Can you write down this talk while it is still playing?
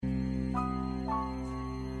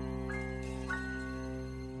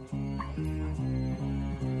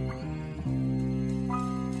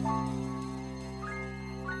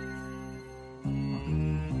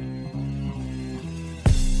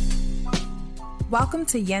Welcome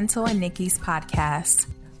to Yento and Nikki's podcast.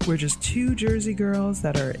 We're just two Jersey girls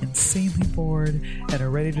that are insanely bored and are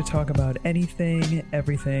ready to talk about anything,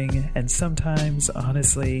 everything, and sometimes,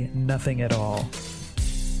 honestly, nothing at all.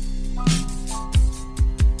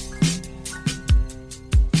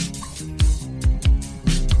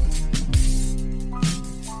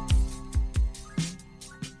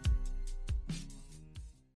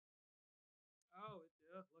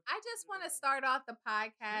 I just want to start off the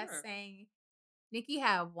podcast saying Nikki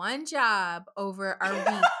had one job over our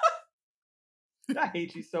week. I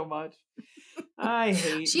hate you so much. I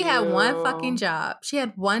hate She had one fucking job. She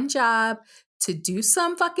had one job to do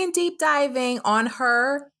some fucking deep diving on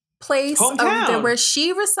her place where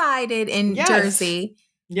she resided in Jersey.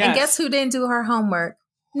 Yes. And guess who didn't do her homework?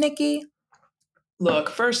 Nikki. Look,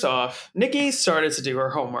 first off, Nikki started to do her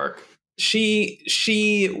homework.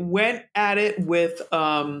 She went at it with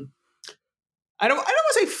I don't want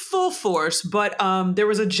to say full force, but there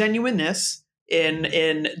was a genuineness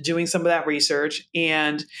in doing some of that research,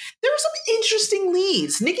 and there were some interesting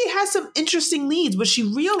leads. Nikki has some interesting leads, but she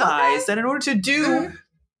realized that in order to do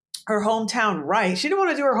her hometown right, she didn't want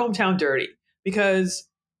to do her hometown dirty because,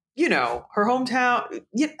 you know, her hometown.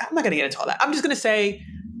 I'm not going to get into all that. I'm just going to say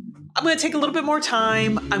I'm going to take a little bit more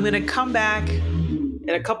time. I'm going to come back in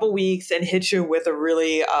a couple weeks and hit you with a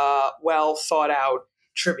really well thought out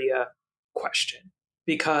trivia question,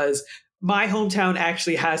 because my hometown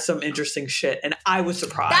actually has some interesting shit and I was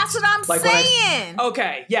surprised. That's what I'm saying.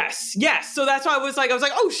 Okay. Yes. So that's why I was like,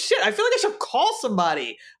 oh shit, I feel like I should call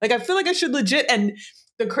somebody. Like, I feel like I should legit. And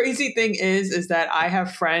the crazy thing is that I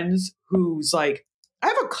have friends who's like, I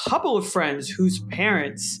have a couple of friends whose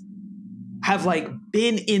parents have like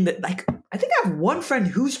been in the, like, I think I have one friend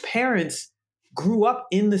whose parents grew up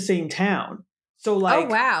in the same town. So like, oh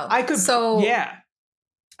wow,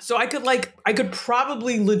 So I could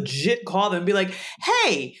probably legit call them and be like,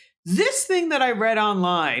 hey, this thing that I read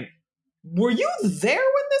online, were you there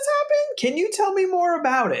when this happened? Can you tell me more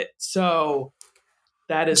about it? So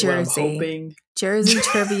that is what I'm hoping. Jersey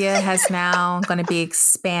trivia has now going to be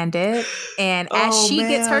expanded. And as she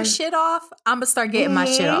gets her shit off, I'm going to start getting my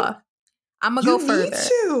shit off. I'm going to go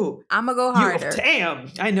further. I'm going to go harder. Damn.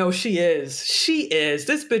 I know she is. She is.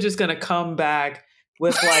 This bitch is going to come back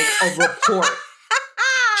with like a report.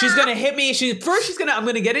 She's going to hit me. I'm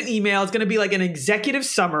going to get an email. It's going to be like an executive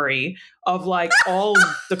summary of like all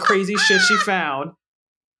the crazy shit she found.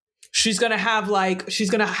 She's going to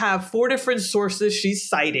have 4 different sources she's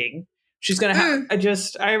citing. She's going to have,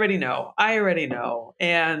 I already know.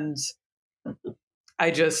 And I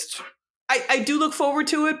do look forward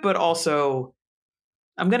to it, but also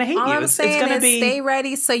I'm going to hate you. I'm saying is stay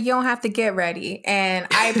ready so you don't have to get ready. And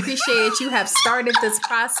I appreciate you have started this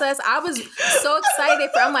process. I was so excited.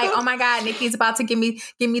 I'm like, oh my God, Nikki's about to give me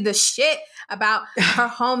the shit about her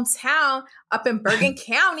hometown up in Bergen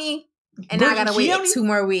County. And now I gotta wait 2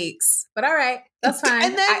 more weeks. But all right, that's fine.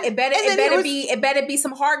 And then, it better be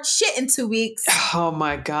some hard shit in 2 weeks. Oh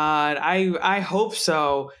my God. I hope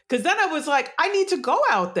so. Because then I was like, I need to go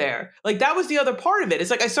out there. Like, that was the other part of it.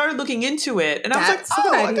 It's like I started looking into it and I was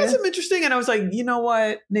like, I got some interesting. And I was like, you know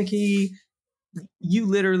what, Nikki,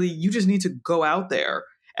 you just need to go out there.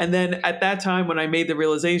 And then at that time when I made the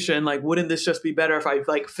realization, like, wouldn't this just be better if I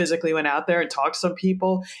like physically went out there and talked to some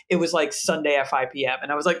people? It was like Sunday at 5 p.m.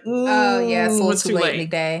 And I was like, oh yeah, it's a little too late in the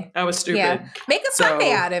day. That was stupid. Yeah. Make a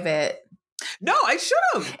Sunday out of it. No, I should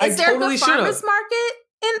have. Is there a good farmer's market?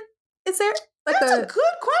 Is there like That's a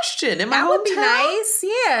good question. That would be nice.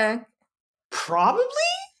 Yeah. Probably.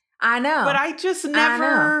 I know. But I just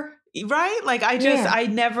never, right? Like I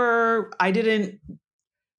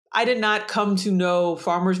did not come to know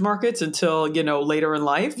farmers markets until, later in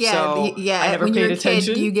life. Yeah, so I never paid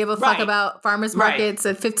attention. Do you give a fuck about farmers markets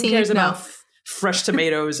at 15? Who cares about fresh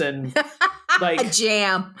tomatoes and like a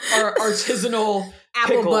jam or artisanal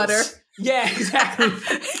apple pickles. butter? Yeah, exactly.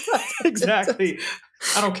 Exactly.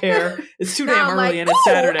 I don't care. It's too damn early and it's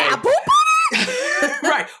Saturday. Apple butter?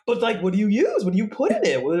 Right. But like, what do you use? What do you put in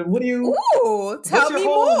it? What do you... Ooh, tell me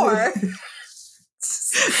more.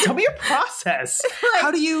 Tell me your process.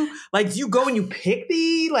 How do you do you go and you pick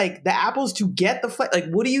the apples to get the like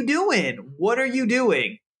what are you doing? What are you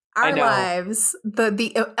doing? Our lives,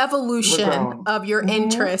 the evolution of your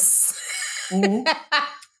interests. Mm-hmm.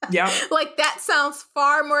 Yeah. Like that sounds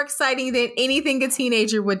far more exciting than anything a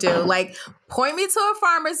teenager would do. Like point me to a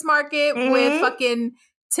farmer's market with fucking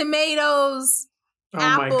tomatoes,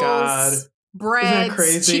 apples, bread,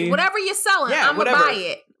 whatever you're selling. I'm gonna buy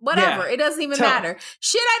it. Whatever. Yeah. It doesn't even matter.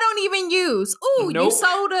 Shit I don't even use. Ooh,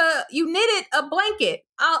 you knitted a blanket.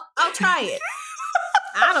 I'll try it.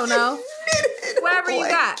 I don't know. Whatever you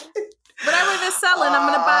got. Whatever they're and I'm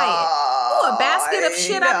going to buy it. Oh, a basket of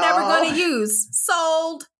shit I'm never going to use.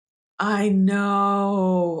 Sold. I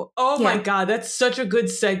know. Oh my Yeah. God. That's such a good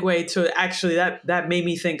segue to actually that made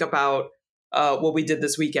me think about what we did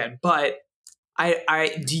this weekend. But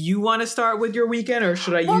I do you want to start with your weekend or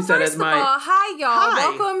should I use that as my hi y'all. Hi.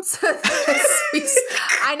 Welcome to this.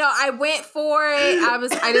 I know I went for it.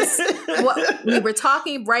 We were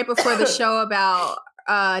talking right before the show about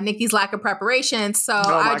Nikki's lack of preparation. So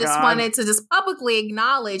I just wanted to just publicly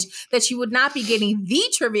acknowledge that you would not be getting the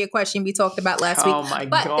trivia question we talked about last week. Oh my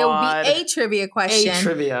but God. there will be a trivia question. A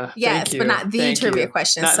trivia. Yes, Thank you. but not the Thank trivia you.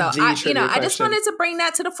 question. Not So the I trivia just question. wanted to bring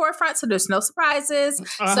that to the forefront so there's no surprises.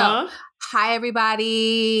 Uh-huh. So hi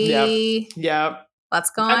everybody. Yep. What's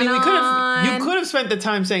going I mean, on? you could have spent the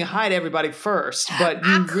time saying hi to everybody first, but you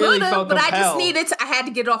I really could have, felt but I just compelled. needed to. I had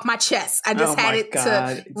to get it off my chest. I just Oh had my it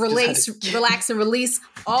God. to relax, and release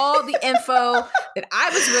all the info that I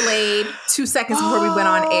was relayed 2 seconds before we went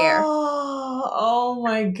on air. Oh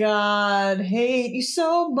my God. Hate you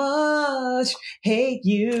so much. Hate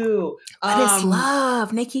you. But it's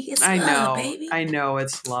love, Nikki. It's I love, know. baby. I know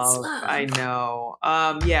it's love. love. I know.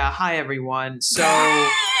 Yeah. Hi everyone. So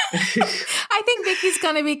I think Nikki's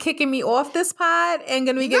gonna be kicking me off this pod and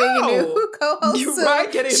gonna be getting a new co-host. You're soon.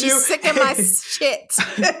 right, getting a She's new- sick of my shit.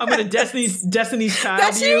 I'm gonna Destiny's Child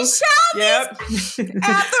you. Destiny's Child. Yep.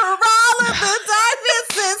 After all of the darkness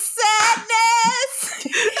and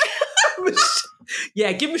sadness.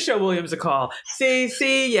 Yeah, give Michelle Williams a call.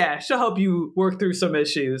 See, yeah, she'll help you work through some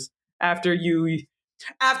issues after you.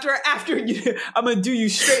 I'm gonna do you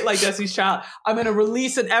straight like Destiny's Child. I'm gonna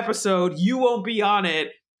release an episode. You won't be on it,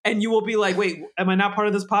 and you will be like, "Wait, am I not part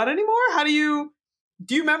of this pod anymore?" How do you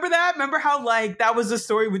remember that? Remember how like that was the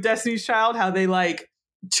story with Destiny's Child? How they like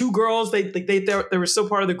two girls they were still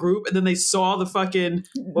part of the group, and then they saw the fucking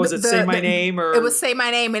what was it? Say My Name or it was Say My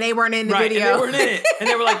Name, and they weren't in the right, video. and they weren't in it, and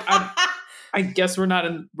they were like, I guess we're not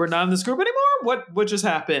in this group anymore. What just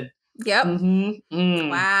happened? Yep. Mm-hmm.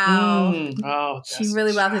 Wow. Oh, she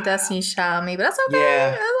really about to Destiny's Child me, but that's okay.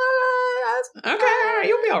 Yeah. That's all right. Okay,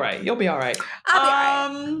 you'll be all right. You'll be all right. I'll be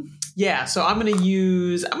all right. Yeah. So I'm gonna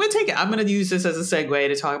use this as a segue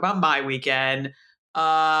to talk about my weekend. What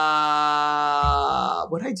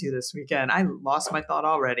did I do this weekend? I lost my thought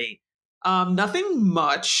already. Nothing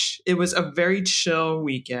much. It was a very chill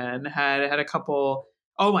weekend. Had a couple.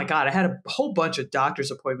 Oh my God, I had a whole bunch of doctor's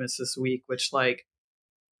appointments this week, which like.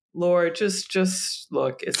 Lord, just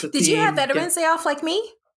look. It's a Did you have Veterans Day off like me?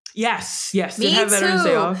 Yes. Me Did have Veterans too.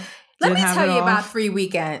 Day off. Let me tell you about 3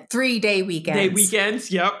 day weekends.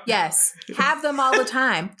 Weekends, yep. Yes, have them all the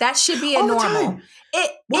time. That should be a All the normal. time.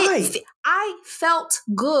 Why? I felt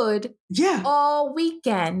good Yeah. all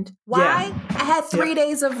weekend. Why? Yeah. I had 3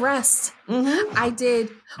 days of rest. Mm-hmm. I did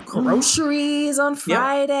groceries on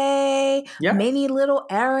Friday, Yep. many little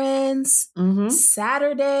errands. Mm-hmm.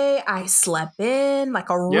 Saturday, I slept in, like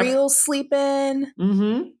a real sleep in.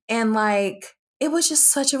 Mm-hmm. And like, it was just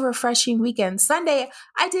such a refreshing weekend. Sunday,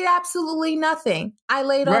 I did absolutely nothing. I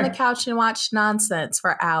laid on the couch and watched nonsense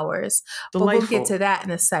for hours. Delightful. But we'll get to that in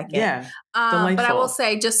a second. Yeah. But I will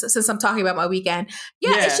say, just since I'm talking about my weekend,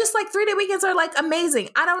 it's just like 3 day weekends are like amazing.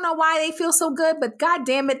 I don't know why they feel so good, but God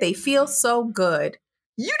damn it, they feel so good.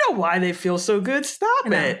 You know why they feel so good? Stop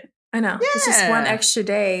it. I know. Yeah. It's just one extra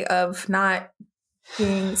day of not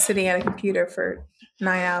sitting at a computer for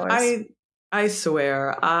 9 hours. I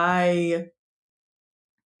swear,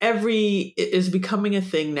 it is becoming a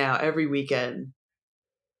thing now every weekend,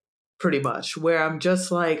 pretty much, where I'm just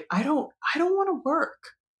like, I don't want to work.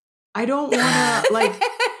 I don't want to like,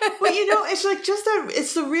 but it's like just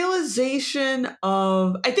it's the realization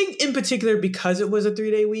of, I think in particular, because it was a 3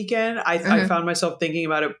 day weekend, I found myself thinking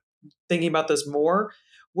about this more,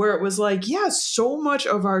 where it was like, yeah, so much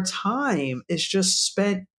of our time is just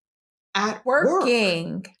spent at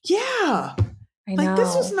working. Work. Yeah. I know. Like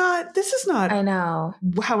this is not I know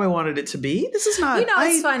how I wanted it to be. This is not.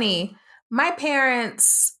 It's funny. My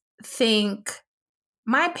parents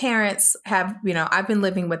have, I've been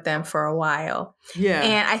living with them for a while. Yeah.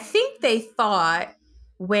 And I think they thought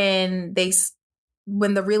when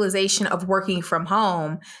the realization of working from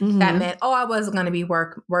home, that meant, I wasn't going to be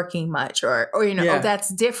working much or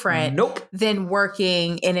that's different than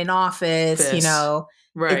working in an office,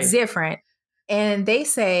 Right. It's different. And they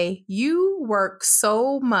say, you work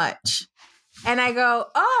so much. And I go,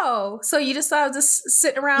 so you just thought I was just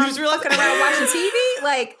sitting around, fucking around watching TV?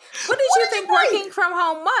 Like, what did you think working from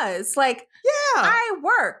home was? Like, I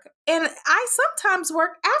work. And I sometimes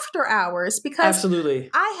work after hours because absolutely,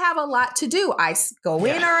 I have a lot to do. I go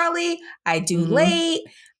in early. I do late.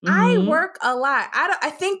 I work a lot. I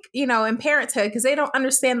think, in parenthood, because they don't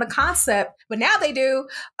understand the concept, but now they do,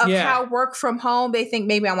 of how work from home. They think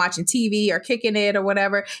maybe I'm watching TV or kicking it or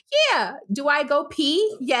whatever. Yeah. Do I go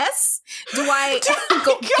pee? Yes. Do I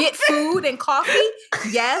go get food and coffee?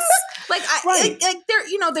 Yes. Like,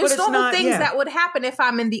 there's normal things that would happen if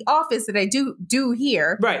I'm in the office that I do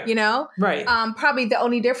here. Right. Right. Probably the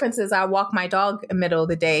only difference is I walk my dog in the middle of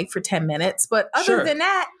the day for 10 minutes. But other than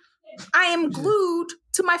that, I am glued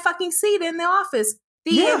to my fucking seat in the office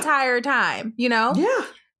the entire time, Yeah.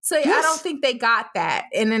 So I don't think they got that.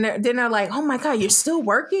 And then they're like, oh my God, you're still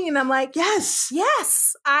working? And I'm like, yes,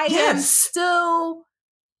 I am still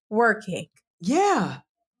working. Yeah.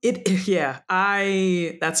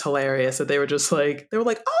 That's hilarious that they were just like,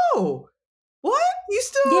 oh, what? You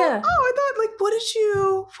still, I thought, like, what did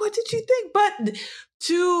you think? But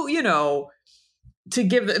to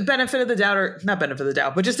give the benefit of the doubt, or not benefit of the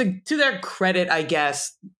doubt, but just to their credit, I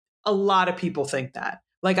guess, a lot of people think that.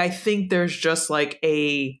 Like, I think there's just like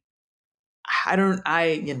I don't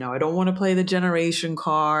want to play the generation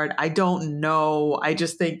card. I don't know. I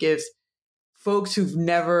just think if folks who've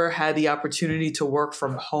never had the opportunity to work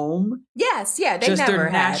from home. Yes, yeah, they just never their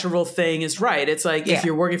had. natural thing is right. It's like if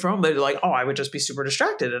you're working from home, they're like, oh, I would just be super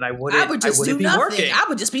distracted and I would just do nothing. Working. I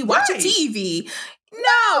would just be watching TV.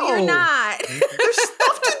 No, you're not. There's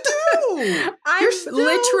stuff to do. I'm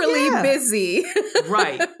literally busy.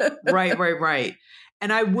 Right.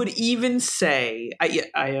 And I would even say, I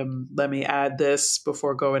am, let me add this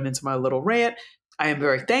before going into my little rant. I am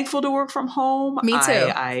very thankful to work from home. Me too.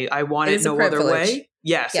 I want it no other way.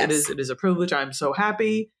 Yes, it is. It is a privilege. I'm so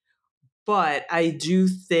happy. But I do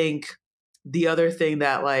think the other thing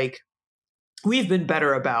that like we've been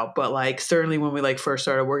better about, but like certainly when we like first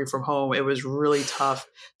started working from home, it was really tough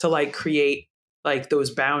to like create like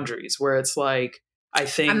those boundaries where it's like, I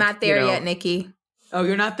think I'm not there yet, Nikki. Oh,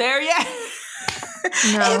 you're not there yet?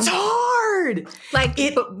 No. It's hard. Like,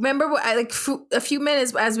 but remember, a few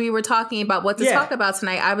minutes as we were talking about what to talk about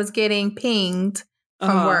tonight, I was getting pinged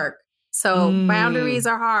from work. So boundaries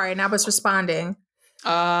are hard, and I was responding.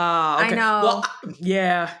 Okay. I know. Well,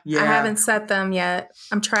 yeah. I haven't set them yet.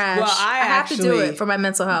 I'm trash. Well, I have to do it for my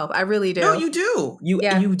mental health. I really do. No, you do.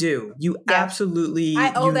 You do. You absolutely.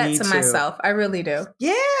 I owe that to myself. I really do.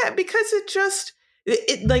 Yeah, because it just.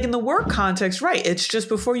 It like in the work context, right? It's just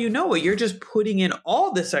before you know it, you're just putting in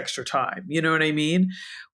all this extra time. You know what I mean?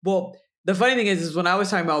 Well, the funny thing is when I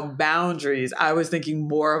was talking about boundaries, I was thinking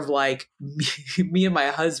more of like me and my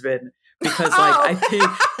husband, because like I think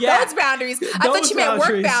those boundaries. I thought you meant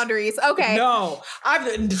work boundaries. Okay, no,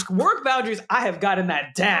 work boundaries. I have gotten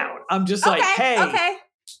that down. I'm just like, hey,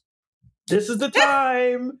 this is the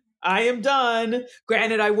time. I am done.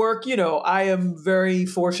 Granted, I work, I am very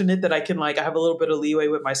fortunate that I can I have a little bit of leeway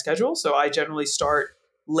with my schedule. So I generally start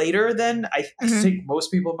later than I think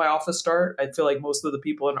most people in my office start. I feel like most of the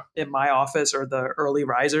people in my office are the early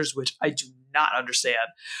risers, which I do not understand.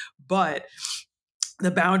 But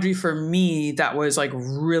the boundary for me that was like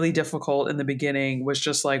really difficult in the beginning was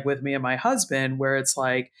just like with me and my husband, where it's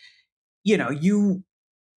like, you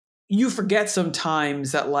forget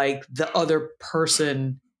sometimes that like the other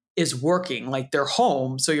person is working, like they're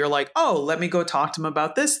home. So you're like, oh, let me go talk to them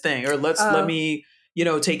about this thing, or let me,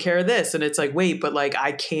 take care of this. And it's like, wait, but like,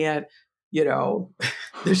 I can't,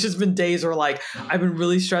 there's just been days where like, I've been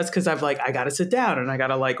really stressed because I've like, I got to sit down and I got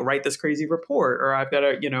to like write this crazy report, or I've got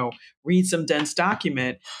to, read some dense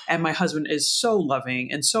document. And my husband is so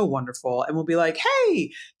loving and so wonderful. And we'll be like,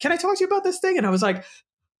 hey, can I talk to you about this thing? And I was like,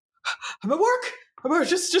 I'm at work.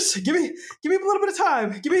 Just give me a little bit of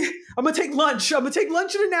time. I'm gonna take lunch. I'm gonna take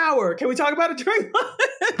lunch in an hour. Can we talk about it during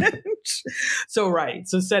lunch? So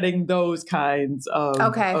setting those kinds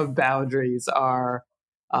of boundaries are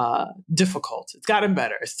difficult. It's gotten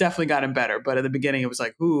better. It's definitely gotten better. But at the beginning, it was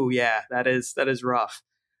like, ooh, yeah, that is rough.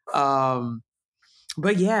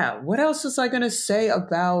 But yeah, what else was I gonna say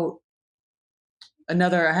about I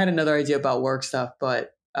had another idea about work stuff,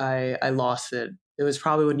 but I lost it. It was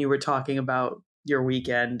probably when you were talking about your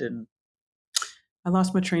weekend, and I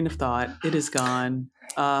lost my train of thought. It is gone.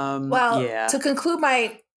 To conclude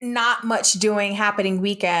my not much doing happening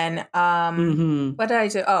weekend, what did I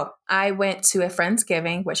do? Oh, I went to a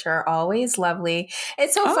Friendsgiving, which are always lovely.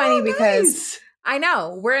 It's so funny because I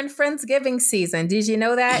know we're in Friendsgiving season. Did you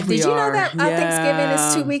know that? Did you know that Thanksgiving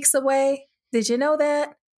is 2 weeks away? Did you know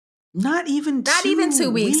that? Not even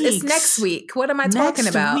 2 weeks. It's next week. What am I talking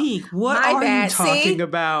about? Next week. What are you talking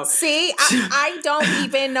about? See, I don't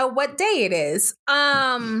even know what day it is.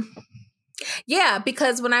 Yeah,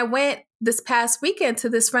 because when I went this past weekend to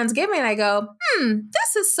this Friendsgiving. I go,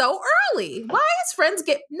 this is so early. Why is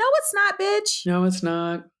Friendsgiving? No, it's not, bitch. No, it's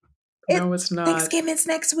not. No, it's not. Thanksgiving's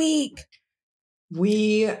next week.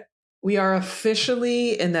 We are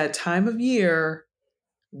officially in that time of year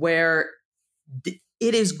where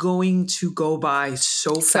it is going to go by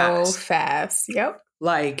so fast. So fast. Yep.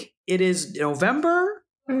 Like, it is November,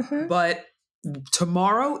 but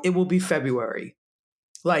tomorrow it will be February.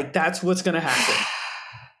 Like, that's what's going to happen.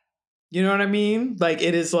 You know what I mean? Like,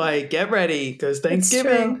 it is like, get ready, because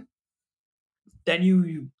Thanksgiving,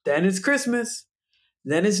 then it's Christmas,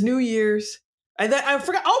 then it's New Year's. And then I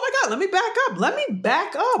forgot, oh my God, let me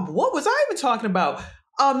back up. What was I even talking about?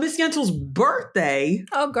 Miss Yentl's birthday.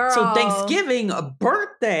 Oh, girl. So Thanksgiving, a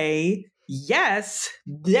birthday, yes,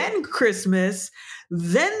 then Christmas,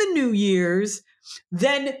 then the New Year's,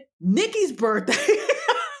 then Nikki's birthday.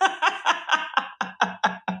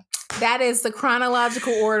 That is the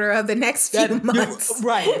chronological order of the next few months.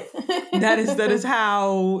 Right. That is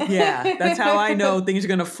how, that's how I know things are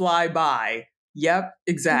going to fly by. Yep,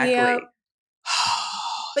 exactly. Yep.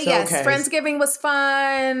 But yes, Friendsgiving was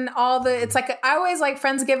fun. It's like, I always like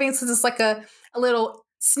Friendsgiving since it's like a little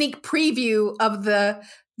sneak preview of the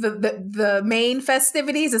main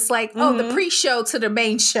festivities. It's like, the pre-show to the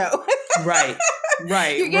main show. Right.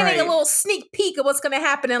 You're getting a little sneak peek of what's going to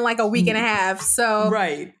happen in like a week and a half. So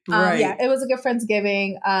right. Yeah, it was a good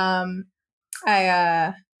Friendsgiving.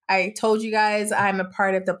 I told you guys I'm a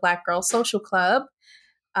part of the Black Girl Social Club,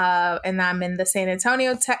 and I'm in the San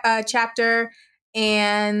Antonio chapter.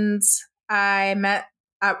 And I met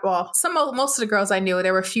most of the girls I knew.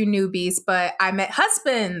 There were a few newbies, but I met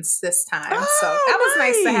husbands this time. So that was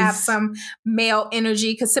nice to have some male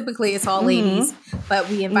energy, because typically it's all ladies, but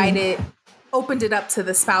we opened it up to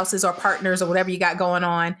the spouses or partners or whatever you got going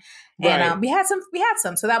on. And we had some.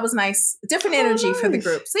 So that was nice. Different energy for the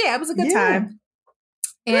group. So yeah, it was a good time.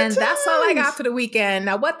 And that's all I got for the weekend.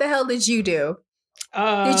 Now, what the hell did you do?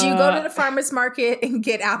 Did you go to the farmer's market and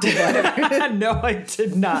get apple butter? No, I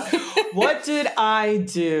did not. What did I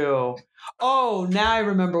do? Oh, now I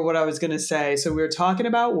remember what I was going to say. So we were talking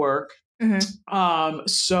about work.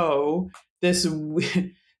 So this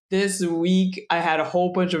week I had a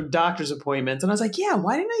whole bunch of doctor's appointments, and I was like, yeah,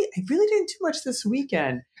 why didn't I really didn't do much this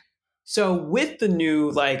weekend. So with the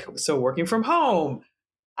new, working from home,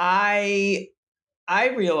 I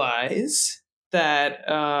realize that,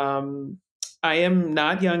 I am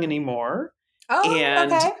not young anymore. Oh,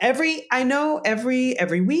 and okay. every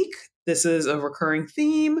week this is a recurring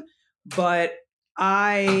theme, but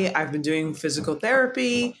I've been doing physical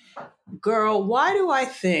therapy. Girl, why do I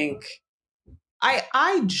think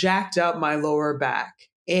I jacked up my lower back?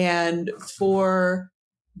 And for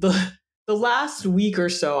the last week or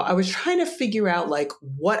so, I was trying to figure out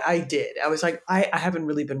what I did. I was like, I haven't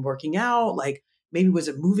really been working out. Maybe was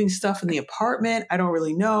it moving stuff in the apartment? I don't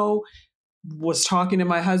really know. Was talking to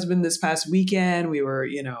my husband this past weekend. We were,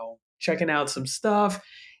 checking out some stuff,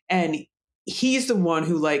 and he's the one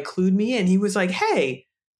who clued me in. He was like, hey,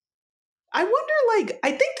 I wonder, I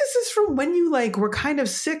think this is from when you were kind of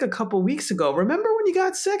sick a couple weeks ago. Remember when you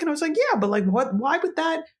got sick? And I was like, yeah, but why would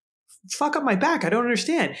that fuck up my back? I don't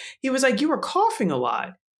understand. He was like, you were coughing a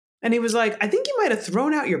lot. And he was like, I think you might have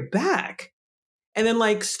thrown out your back. And then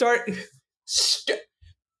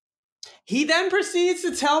he then proceeds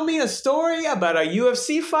to tell me a story about a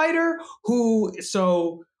UFC fighter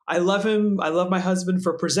so I love him. I love my husband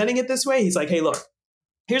for presenting it this way. He's like, hey, look,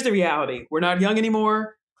 here's the reality. We're not young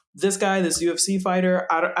anymore. This guy, this UFC fighter,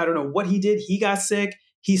 I don't know what he did. He got sick.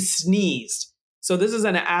 He sneezed. So this is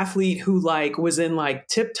an athlete who was in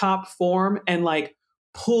tip top form and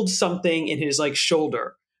pulled something in his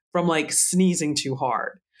shoulder from sneezing too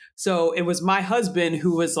hard. So it was my husband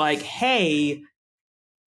who was like, hey,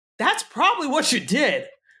 that's probably what you did.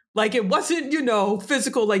 It wasn't,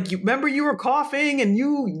 physical. Remember you were coughing and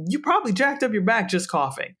you probably jacked up your back just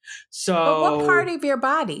coughing. So but what part of your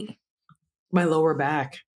body? My lower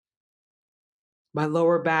back. My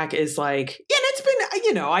lower back is and it's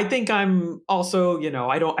been, I think I'm also,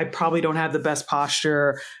 I probably don't have the best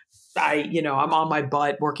posture. I'm on my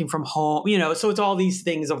butt working from home, so it's all these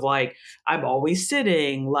things of I'm always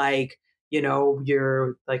sitting,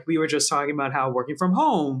 you're we were just talking about how working from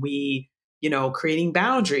home, we, creating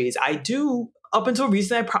boundaries. I do, up until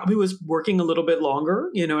recently, I probably was working a little bit longer,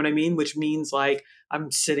 you know what I mean? Which means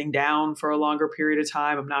I'm sitting down for a longer period of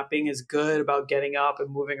time. I'm not being as good about getting up and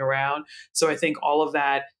moving around. So I think all of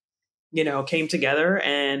that, came together,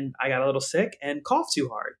 and I got a little sick and coughed too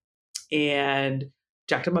hard and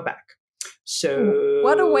jacked up my back. So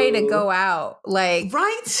what a way to go out.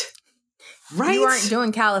 Right? Right? You weren't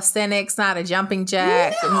doing calisthenics, not a jumping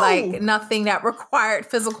jack, No. like nothing that required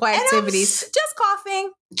physical activities.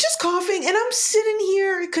 Just coughing. And I'm sitting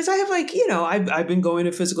here because I have like, you know, I've been going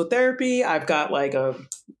to physical therapy. I've got like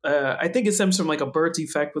I think it stems from like a birth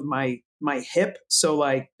defect with my hip. So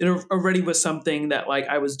like it already was something that like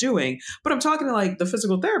I was doing, but I'm talking to like the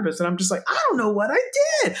physical therapist and I'm just like, I don't know what I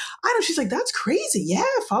did. I know. She's like, that's crazy. Yeah.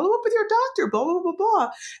 Follow up with your doctor, blah, blah, blah,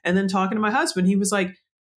 blah. And then talking to my husband, he was like,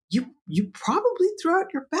 you probably threw out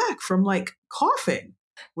your back from like coughing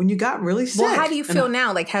when you got really sick. Well, how do you feel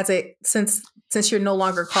now? Like, has it, since you're no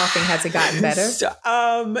longer coughing, has it gotten better?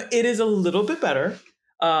 It is a little bit better.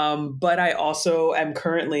 But I also am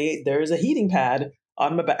currently, there's a heating pad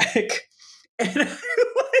on my back. And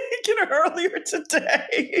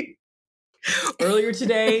earlier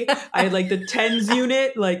today, I had like the TENS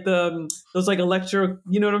unit, like those like electro,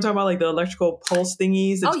 you know what I'm talking about? Like the electrical pulse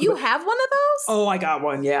thingies. Oh, you have one of those? Oh, I got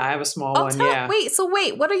one. Yeah, I have a small one. Yeah. Wait,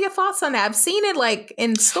 what are your thoughts on that? I've seen it like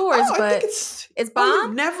in stores, I but think it's bomb?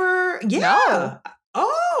 you've never, yeah. No.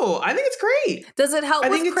 Oh, I think it's great. Does it help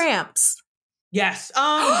with cramps? Yes.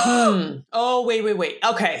 Oh, wait.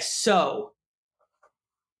 Okay, so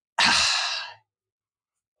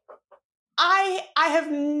I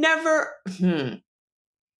have never.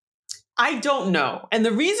 I don't know, and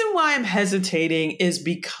the reason why I'm hesitating is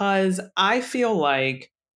because I feel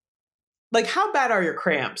like how bad are your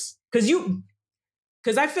cramps? Because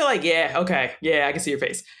I feel like I can see your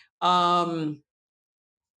face.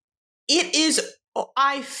 It is.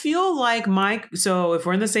 I feel like so if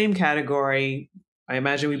we're in the same category, I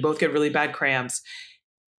imagine we both get really bad cramps.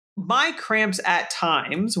 My cramps at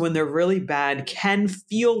times when they're really bad can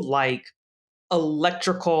feel like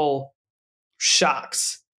electrical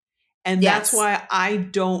shocks. And that's why I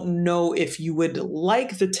don't know if you would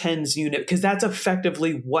like the TENS unit, because that's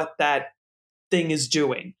effectively what that thing is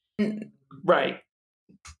doing. Right.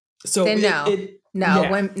 So no,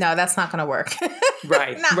 that's not going to work.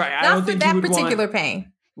 Right. Right. I don't think for that you would particular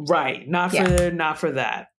pain. Right. Not for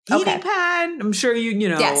that. Heating pad, I'm sure you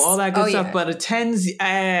know, all that good stuff, but a TENS,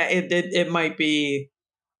 it might be,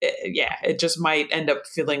 it just might end up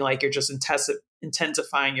feeling like you're just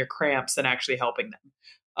intensifying your cramps than actually helping them.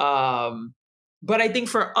 But I think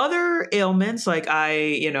for other ailments, like I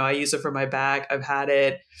use it for my back. I've had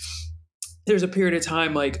it. There's a period of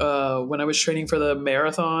time, like when I was training for the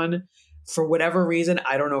marathon, for whatever reason,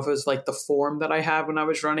 I don't know if it was like the form that I had when I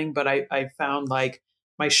was running, but I found like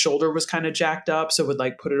my shoulder was kind of jacked up. So would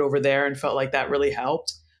like put it over there and felt like that really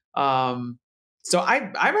helped. So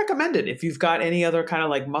I recommend it. If you've got any other kind of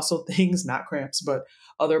like muscle things, not cramps, but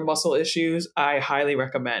other muscle issues, I highly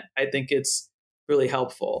recommend. I think it's really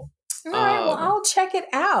helpful. All right. Well, I'll check it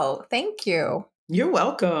out. Thank you. You're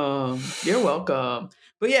welcome.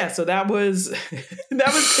 But yeah, so that was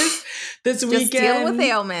this weekend. Just dealing with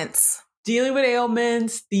ailments.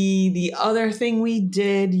 The other thing we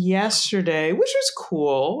did yesterday, which was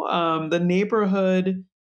cool, the neighborhood,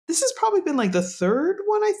 this has probably been like the third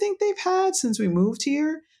one I think they've had since we moved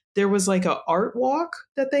here. There was like an art walk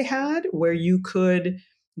that they had where you could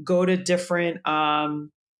go to different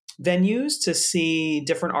venues to see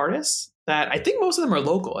different artists that I think most of them are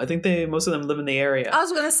local. I think most of them live in the area. I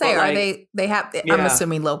was going to say, they have, I'm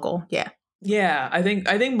assuming local. Yeah. Yeah. I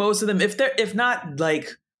think most of them, if not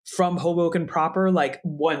like from Hoboken proper, like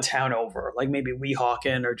one town over, like maybe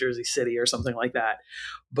Weehawken or Jersey City or something like that.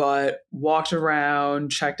 But walked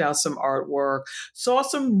around, checked out some artwork, saw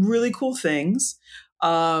some really cool things.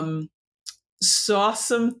 Saw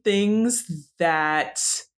some things that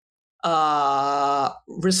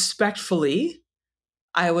respectfully,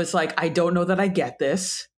 I was like, I don't know that I get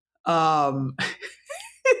this. There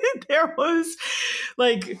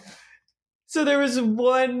was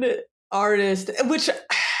one artist, which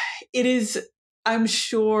it is, I'm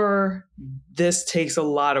sure this takes a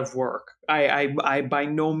lot of work. I by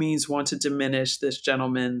no means want to diminish this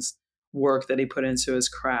gentleman's work that he put into his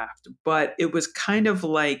craft, but it was kind of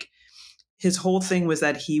like his whole thing was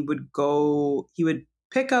that he would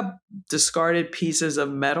pick up discarded pieces of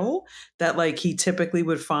metal that like he typically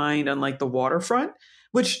would find on like the waterfront,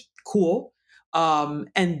 which cool. And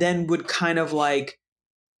then would kind of like,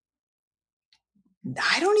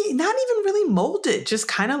 not even really mold it, just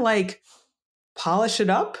kind of like polish it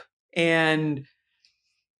up and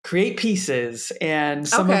create pieces. And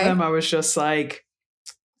some of them I was like,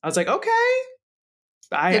 okay.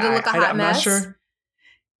 Did it look a hot mess? Not sure.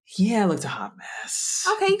 Yeah, it looked a hot mess.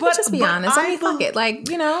 Okay, you can just be honest. I mean, fuck it. Like,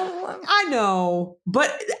 you know. I know.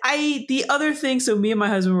 But the other thing, so me and my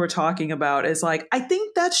husband were talking about is like, I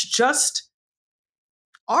think that's just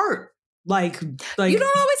art. Like you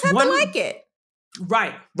don't always have to like it.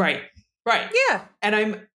 Right. Right. Yeah.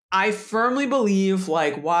 And I firmly believe,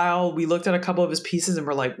 like, while we looked at a couple of his pieces and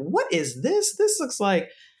we're like, what is this? This looks like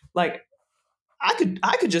I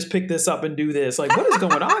could just pick this up and do this. Like, what is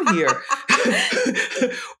going on here?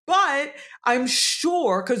 But I'm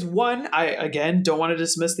sure, because one, I again don't want to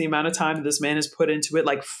dismiss the amount of time that this man has put into it,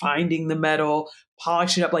 like finding the metal,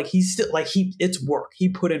 polishing it up. Like he's still it's work. He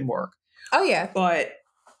put in work. Oh yeah. But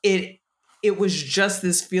it was just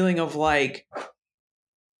this feeling of like,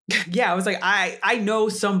 yeah, I was like, I know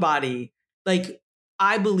somebody, like,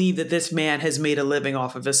 I believe that this man has made a living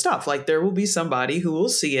off of his stuff. Like there will be somebody who will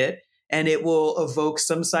see it and it will evoke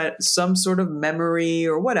some sort of memory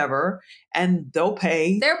or whatever, and they'll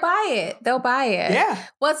pay. They'll buy it. Yeah.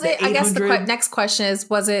 Was it, I guess the next question is,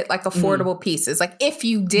 was it like affordable pieces? Like if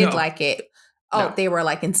you did like it, they were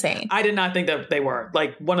like insane. I did not think that they were.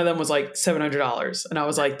 Like one of them was like $700. And I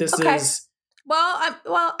was like, this is. Well,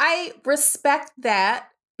 I respect that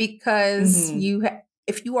because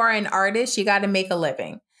if you are an artist, you got to make a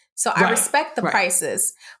living. So I respect the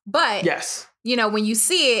prices. But yes. You know, when you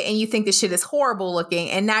see it and you think the shit is horrible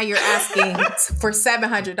looking, and now you're asking for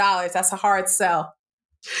 $700, that's a hard sell.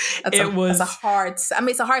 It's a hard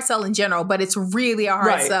sell in general, but it's really a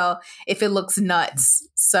hard sell if it looks nuts.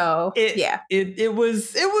 So it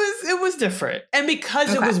was different, and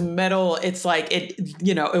because it was metal, it's like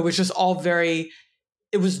it was just all very.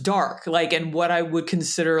 It was dark, like, and what I would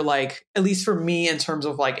consider, like, at least for me, in terms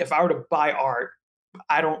of like, if I were to buy art.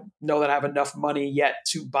 I don't know that I have enough money yet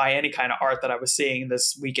to buy any kind of art that I was seeing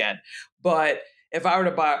this weekend. But if I were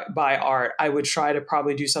to buy art, I would try to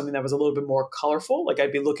probably do something that was a little bit more colorful. Like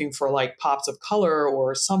I'd be looking for like pops of color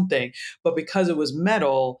or something. But because it was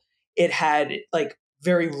metal, it had like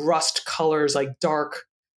very rust colors, like dark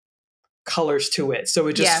colors to it. So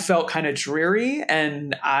it just felt kind of dreary.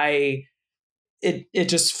 And it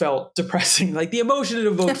just felt depressing. Like the emotion it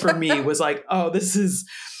evoked for me was like, oh, this is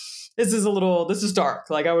dark.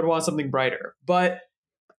 Like I would want something brighter. But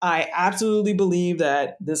I absolutely believe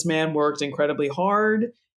that this man worked incredibly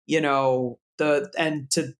hard, and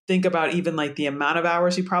to think about even like the amount of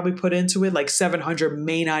hours he probably put into it, like 700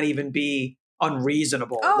 may not even be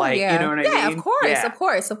unreasonable. Oh, like, yeah. You know what I mean? Yeah, of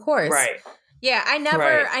course. Right. Yeah. I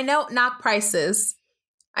don't knock prices.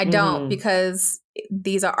 I don't, because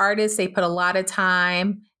these are artists. They put a lot of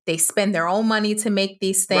time. They spend their own money to make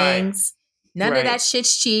these things. None of that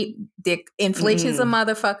shit's cheap. The inflation's a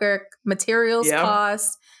motherfucker. Materials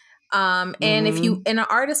cost. And if an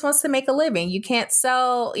artist wants to make a living, you can't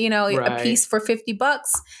sell, a piece for $50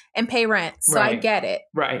 and pay rent. So I get it.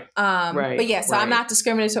 Right. But yeah, so I'm not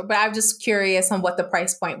discriminatory, but I'm just curious on what the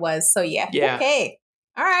price point was. So yeah. Okay.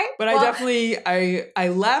 All right. But I definitely, I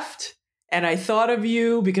left and I thought of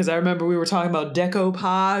you because I remember we were talking about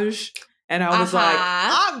decoupage and I was like,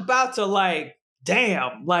 I'm about to like,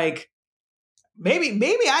 damn, like, maybe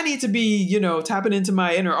I need to be, tapping into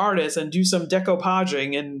my inner artist and do some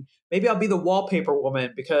decoupaging, and maybe I'll be the wallpaper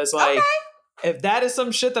woman because like, if that is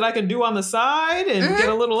some shit that I can do on the side and get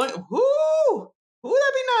a little, that'd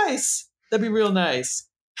be nice. That'd be real nice.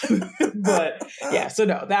 But yeah, so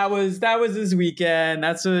no, that was this weekend.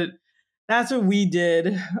 That's what we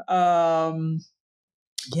did. Yeah.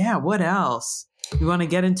 What else? You want to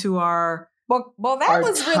get into our Well, that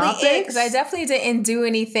was really it, because I definitely didn't do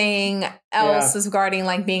anything else regarding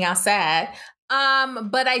like being outside.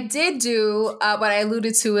 But I did do what I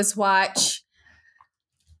alluded to is watch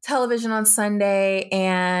television on Sunday,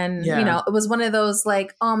 and it was one of those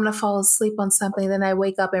like, oh, I'm gonna fall asleep on something, then I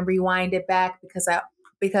wake up and rewind it back because I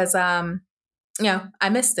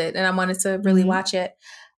missed it and I wanted to really watch it.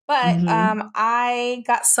 But I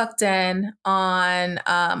got sucked in on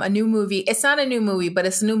a new movie. It's not a new movie, but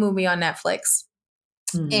it's a new movie on Netflix.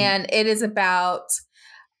 And it is about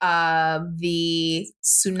the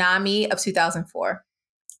tsunami of 2004.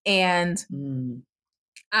 And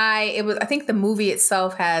I think the movie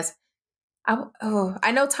itself has,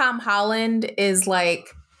 I know Tom Holland is like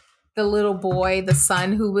the little boy, the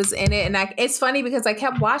son who was in it. And it's funny because I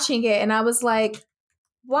kept watching it and I was like,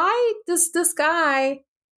 why does this guy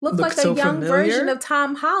look like a young version of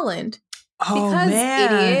Tom Holland? Oh, because,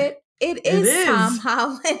 man. Idiot, it is Tom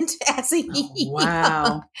Holland as a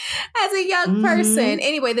young person.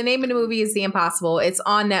 Anyway, the name of the movie is The Impossible. It's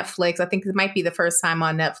on Netflix. I think it might be the first time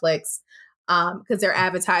on Netflix because they're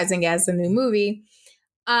advertising as a new movie.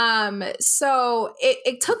 So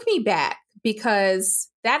it took me back because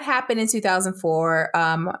that happened in 2004,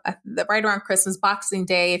 right around Christmas, Boxing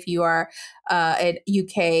Day, if you are a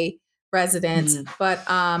UK resident. But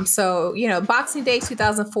so, Boxing Day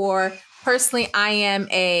 2004, personally, I am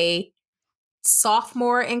a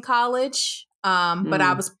sophomore in college. but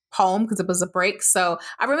I was home because it was a break. So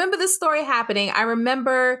I remember this story happening. I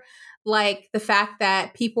remember like the fact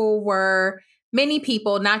that many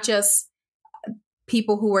people, not just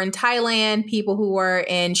people who were in Thailand, people who were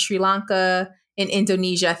in Sri Lanka, in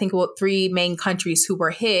Indonesia, I think 3 main countries who were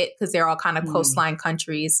hit because they're all kind of coastline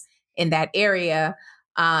countries in that area.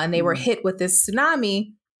 And they were hit with this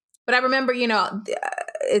tsunami. But I remember,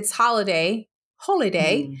 it's holiday.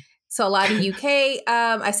 So a lot of UK,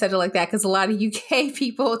 I said it like that because a lot of UK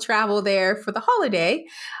people travel there for the holiday.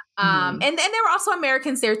 And there were also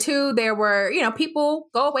Americans there too. There were, people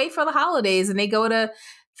go away for the holidays and they go to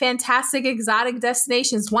fantastic exotic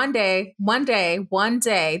destinations. One day,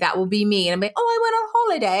 that will be me. And I'm like, I went on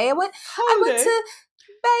holiday. I went to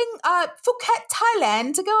Phuket,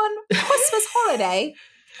 Thailand to go on Christmas holiday.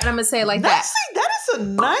 And I'm going to say it like that. That is a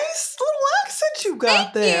nice little accent you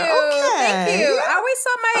got there. Thank you. I always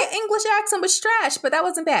thought my English accent was trash, but that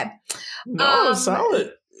wasn't bad. No,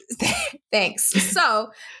 solid. Thanks.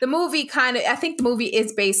 So the movie I think the movie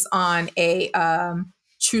is based on a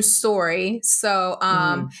true story. So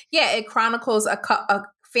it chronicles a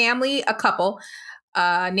couple.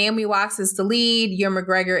 Naomi Watts is the lead. Ewan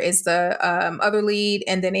McGregor is the other lead,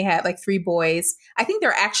 and then they had like 3 boys. I think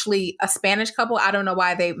they're actually a Spanish couple. I don't know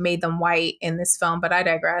why they made them white in this film, but I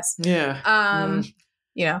digress. Yeah.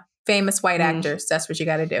 Famous white actors. That's what you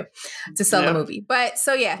got to do to sell the movie. But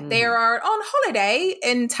so they are on holiday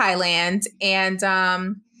in Thailand, and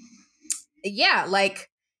like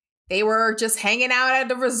they were just hanging out at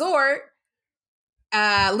the resort.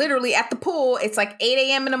 Literally at the pool. It's like 8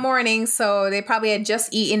 a.m. in the morning. So they probably had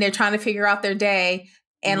just eaten. They're trying to figure out their day.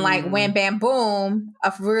 And like wham, bam, boom,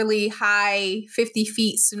 a really high 50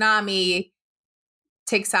 feet tsunami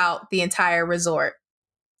takes out the entire resort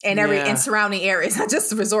and and surrounding areas, not just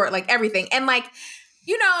the resort, like everything. And like,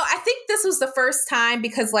 I think this was the first time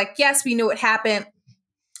because like, yes, we knew it happened,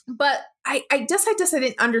 but I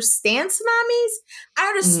didn't understand tsunamis. I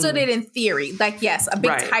understood it in theory. Like, yes, a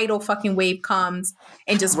big tidal fucking wave comes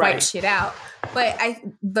and just wipes shit out. But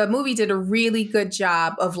the movie did a really good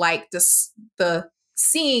job of like the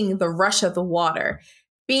seeing the rush of the water,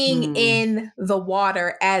 being in the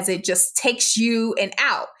water as it just takes you and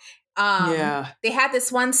out. They had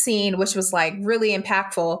this one scene which was like really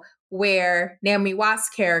impactful where Naomi Watts'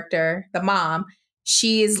 character, the mom,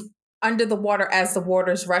 she is under the water as the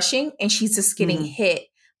water's rushing and she's just getting hit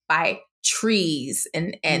by trees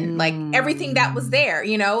and like everything that was there,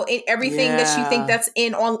 everything that you think that's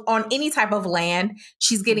on any type of land,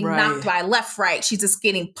 she's getting knocked by left, right. She's just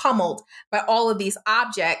getting pummeled by all of these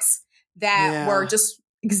objects that were just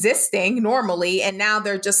existing normally. And now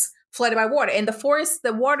they're just flooded by water. And the forest,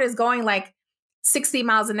 the water is going like 60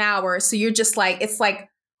 miles an hour. So you're just like, it's like,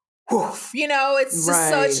 woof, it's just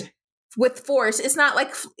such with force. It's not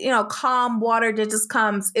like, calm water that just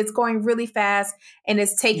comes. It's going really fast and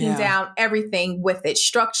it's taking down everything with it.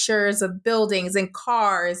 Structures of buildings and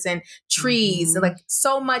cars and trees and like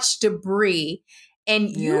so much debris.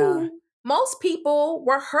 And most people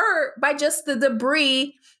were hurt by just the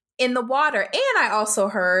debris in the water. And I also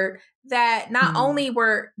heard that not only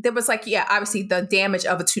there was like, obviously the damage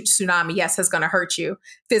of a tsunami, yes, is going to hurt you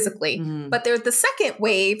physically. But the second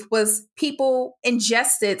wave was people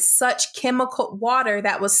ingested such chemical water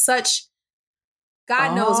that was such,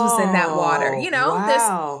 God knows what's in that water.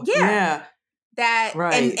 Wow.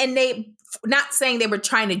 And they, not saying they were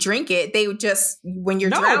trying to drink it. They would just, when you're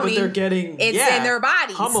drowning, but they're getting, it's in their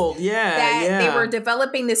bodies. Pummeled, They were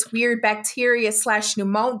developing this weird bacteria /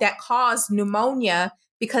 pneumonia that caused pneumonia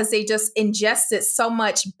because they just ingested so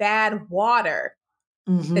much bad water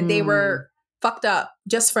that they were fucked up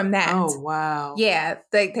just from that. Oh, wow. Yeah.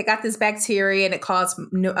 They got this bacteria and it caused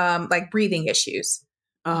like breathing issues.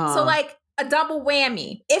 So like a double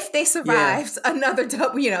whammy if they survived another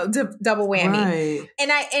double whammy. Right.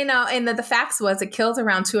 And the facts was it killed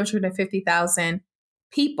around 250,000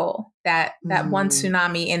 people that one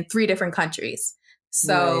tsunami in 3 different countries.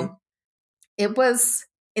 So it was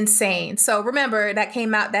insane. So remember that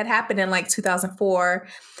happened in like 2004.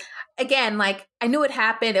 Again, like I knew it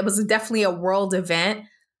happened. It was definitely a world event,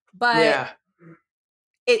 but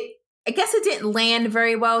I guess it didn't land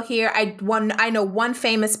very well here. I know one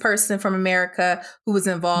famous person from America who was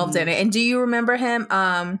involved in it. And do you remember him?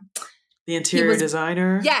 The interior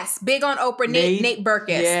designer? Yes. Big on Oprah, Nate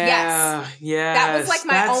Berkus. Yeah. Yes. Yeah. That was like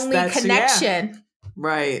my only connection.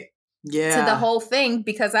 Right. Yeah. To the whole thing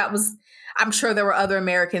because I'm sure there were other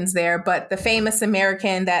Americans there, but the famous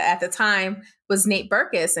American that at the time was Nate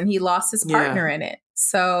Berkus, and he lost his partner in it.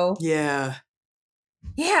 So yeah.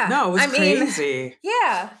 No, it was crazy.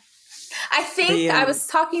 Yeah. I think I was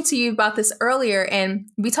talking to you about this earlier, and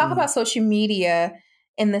we talk about social media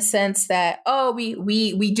in the sense that, we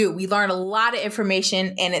learn a lot of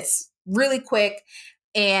information and it's really quick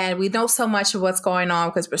and we know so much of what's going on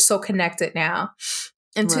because we're so connected now.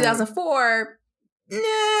 In 2004,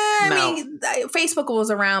 I mean, Facebook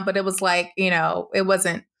was around, but it was like, it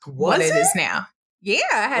wasn't what it is now. Yeah,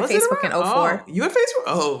 I had Facebook in 04. You had Facebook?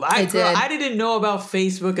 Oh, I did. I didn't know about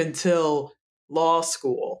Facebook until law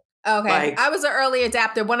school. Okay, I was an early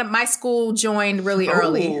adapter. One of my school joined really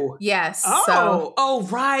early. Yes.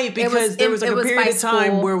 Right, because there was like a period of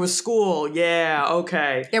time where it was school. Yeah,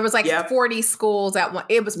 okay. There was like 40 schools at one.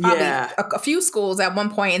 It was probably a few schools at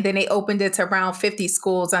one point, and then they opened it to around 50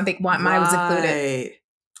 schools. I think mine was included.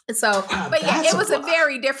 So, but it was a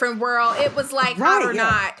very different world. It was like hot or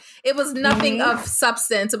not. It was nothing of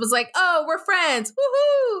substance. It was like, we're friends.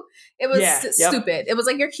 Woohoo! It was stupid. It was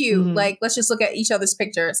like, you're cute. Like, let's just look at each other's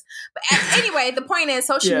pictures. But anyway, the point is,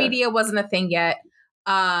 social media wasn't a thing yet.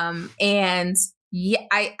 And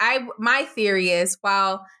my theory is,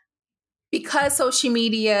 because social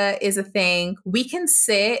media is a thing, we can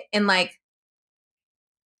sit and like,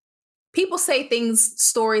 people say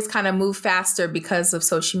stories kind of move faster because of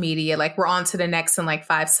social media. Like we're on to the next in like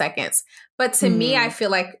 5 seconds. But to me, I feel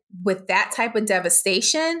like with that type of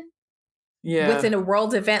devastation, within a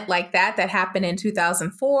world event like that happened in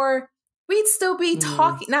 2004, we'd still be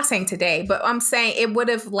talking, not saying today, but I'm saying it would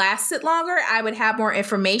have lasted longer. I would have more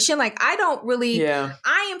information. Like I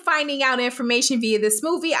am finding out information via this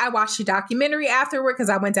movie. I watched a documentary afterward because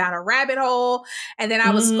I went down a rabbit hole, and then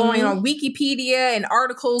I was going on Wikipedia and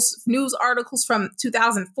news articles from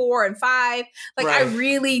 2004 and 5. Like I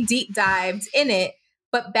really deep dived in it.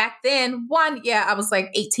 But back then, one, I was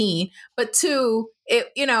like 18, but two,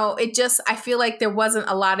 I feel like there wasn't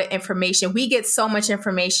a lot of information. We get so much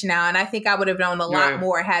information now. And I think I would have known a lot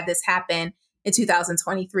more had this happened in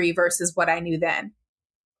 2023 versus what I knew then.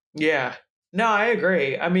 Yeah. No, I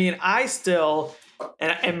agree. I mean, I still,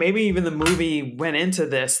 and maybe even the movie went into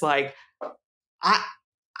this, like,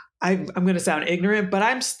 I'm going to sound ignorant, but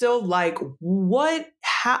I'm still like,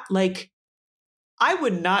 I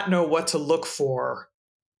would not know what to look for.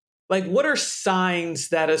 Like, what are signs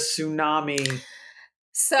that a tsunami is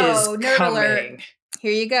nerd coming? Alert.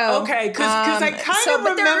 Here you go. Okay, because I kind of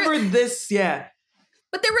remember this,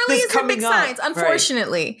 But there really isn't big signs,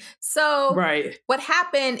 unfortunately. Right. So what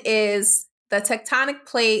happened is the tectonic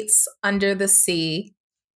plates under the sea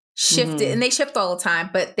shifted, and they shift all the time,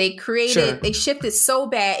 but they shifted so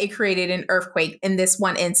bad, it created an earthquake in this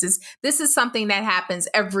one instance. This is something that happens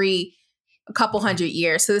every a couple hundred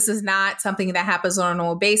years. So this is not something that happens on a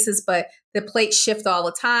normal basis, but the plates shift all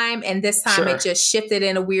the time. And this time it just shifted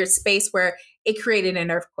in a weird space where it created an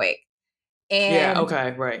earthquake. And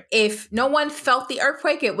if no one felt the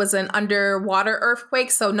earthquake, it was an underwater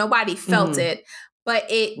earthquake. So nobody felt it, but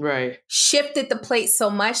it shifted the plate so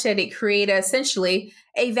much that it created essentially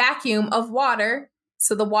a vacuum of water.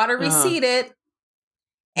 So the water receded.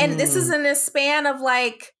 And this is in a span of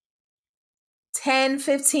like 10,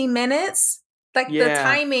 15 minutes. Like the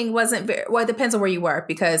timing wasn't very, well, it depends on where you were,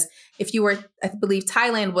 because if you were, I believe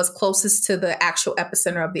Thailand was closest to the actual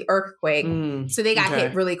epicenter of the earthquake. So they got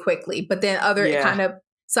hit really quickly, but then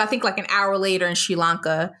so I think like an hour later in Sri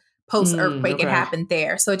Lanka, post earthquake, it happened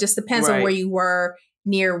there. So it just depends on where you were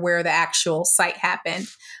near where the actual site happened.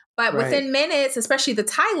 But within minutes, especially the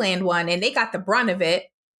Thailand one, and they got the brunt of it,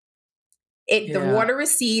 the water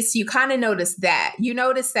recedes. So you kind of notice that. You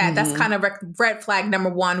notice that. That's kind of red flag number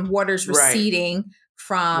one. Water's receding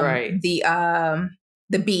from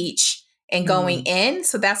the beach and going in.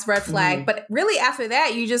 So that's red flag. But really after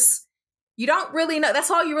that, you don't really know.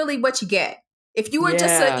 That's all what you get. If you were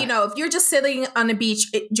just, if you're just sitting on the beach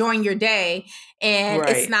enjoying your day and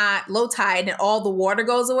it's not low tide and all the water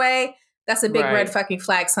goes away, that's a big red fucking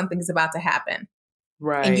flag. Something's about to happen.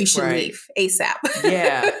 Right. And you should leave ASAP.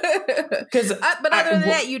 Yeah. But other than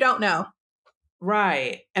that, you don't know.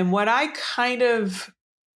 Right. And what I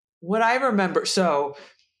remember, so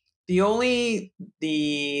the only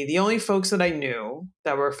folks that I knew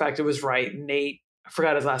that were affected was Nate, I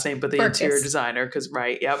forgot his last name, but the Burkus. Interior designer,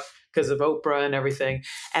 because of Oprah and everything.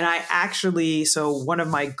 And I actually, so one of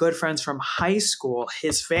my good friends from high school,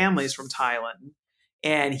 his family's from Thailand.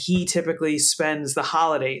 And he typically spends the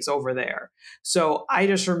holidays over there. So I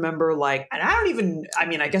just remember and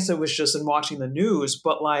I guess it was just in watching the news,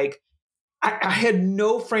 but like, I had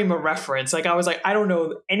no frame of reference. Like I was like, I don't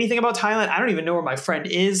know anything about Thailand. I don't even know where my friend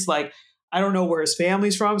is. Like, I don't know where his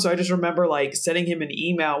family's from. So I just remember like sending him an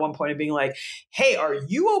email at one point and being like, hey, are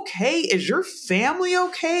you okay? Is your family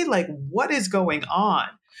okay? Like, what is going on?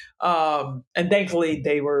 And thankfully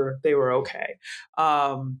they were okay.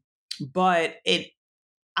 But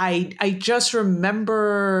I just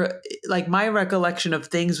remember, like, my recollection of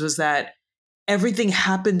things was that everything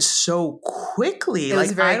happened so quickly. It was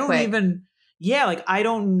like, very I don't quick. even, yeah, like, I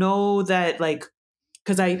don't know that, like,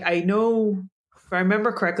 because I know, if I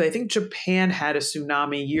remember correctly, I think Japan had a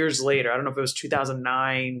tsunami years later. I don't know if it was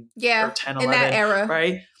 2009 Yeah, or 10, in 11, that era.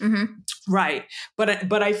 right? Mm-hmm. Right.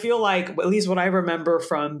 But I feel like, at least what I remember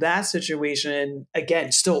from that situation,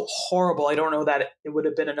 again, still horrible. I don't know that it would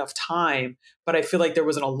have been enough time, but I feel like there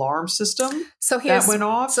was an alarm system So that went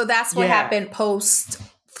off. So that's what Yeah. happened post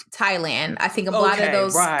Thailand. I think a lot of Okay,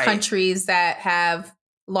 those right. countries that have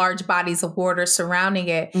large bodies of water surrounding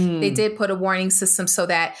it, they did put a warning system so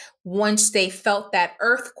that once they felt that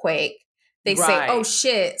earthquake, they say, oh Right.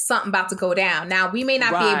 shit, something about to go down. Now, we may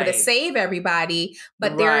not be able to Right. save everybody,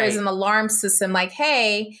 but there is an alarm system like,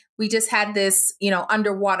 hey, we just had this,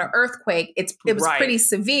 underwater earthquake. It was Right. pretty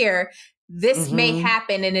severe. This may Mhm.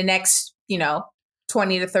 happen in the next,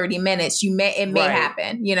 20 to 30 minutes. It may Right.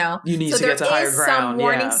 happen, You need So to there get to higher is some ground.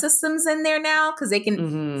 warning Yeah. systems in there now because they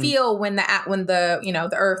can Mhm. feel when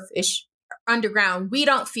the earth is underground. We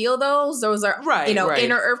don't feel those. Those are Right.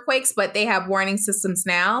 inner earthquakes, but they have warning systems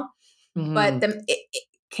now. Mhm. But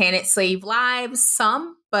can it save lives?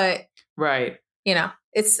 Some, but Right.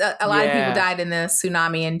 it's a lot of people Yeah. died in the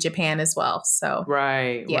tsunami in Japan as well. So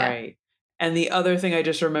Right. Yeah. Right. And the other thing I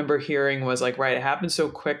just remember hearing was, like, right, it happened so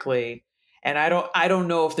quickly. And I don't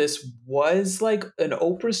know if this was like an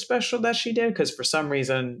Oprah special that she did, because for some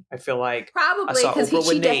reason I feel like probably saw because Oprah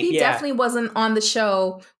with Nate. he Yeah. definitely wasn't on the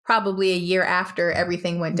show probably a year after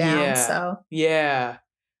everything went down. Yeah. So Yeah.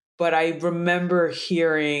 But I remember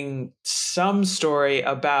hearing some story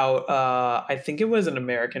about I think it was an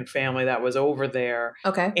American family that was over there,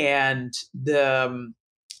 okay. and the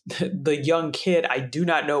young kid, I do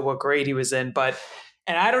not know what grade he was in, but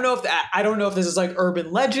and I don't know if this is like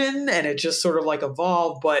urban legend and it just sort of like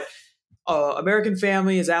evolved, but American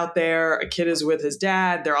family is out there, a kid is with his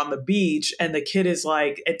dad, they're on the beach, and the kid is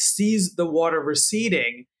like, it sees the water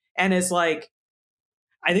receding and it's like,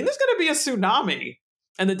 I think there's going to be a tsunami.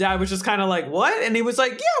 And the dad was just kind of like, what? And he was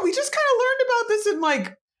like, yeah, we just kind of learned about this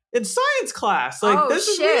in science class. Like, this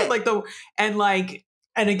is weird. Like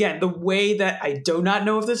and again, the way that I do not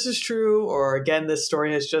know if this is true, or again, this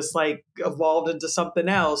story has just like evolved into something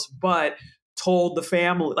else, but told the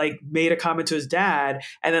family, like, made a comment to his dad.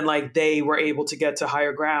 And then like they were able to get to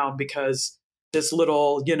higher ground because this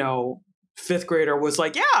little, fifth grader was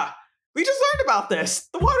like, yeah, we just learned about this.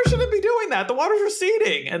 The water shouldn't be doing that. The water's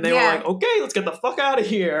receding. And they were like, okay, let's get the fuck out of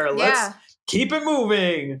here. Let's keep it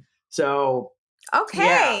moving. So,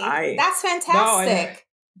 okay. That's fantastic.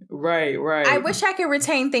 Right. I wish I could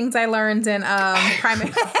retain things I learned in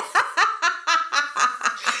primary.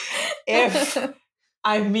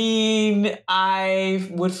 I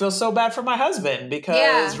would feel so bad for my husband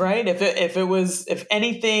because, right, if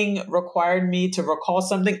anything required me to recall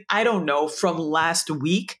something, I don't know, from last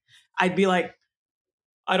week, I'd be like,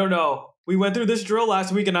 I don't know. We went through this drill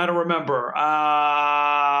last week and I don't remember.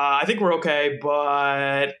 I think we're okay,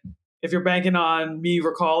 but if you're banking on me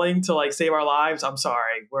recalling to like save our lives, I'm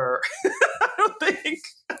sorry. I'm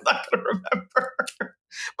not gonna remember.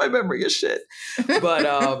 My memory is shit. But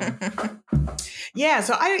yeah,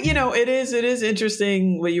 so it is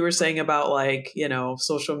interesting what you were saying about, like,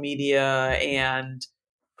 social media and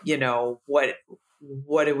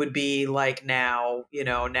what it would be like now,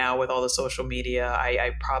 now with all the social media.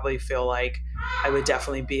 I probably feel like I would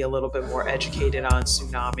definitely be a little bit more educated on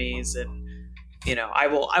tsunamis, and I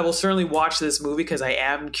will certainly watch this movie because I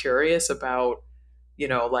am curious about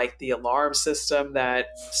like the alarm system that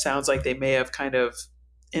sounds like they may have kind of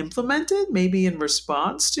implemented maybe in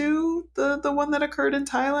response to the one that occurred in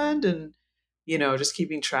Thailand, and just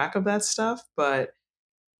keeping track of that stuff. But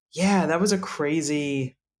yeah, that was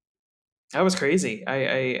crazy.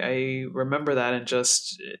 I remember that, and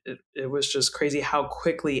just it was just crazy how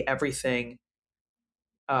quickly everything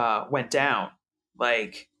went down,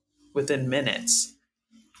 like within minutes.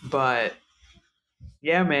 But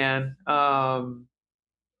yeah, man.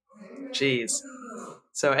 Geez.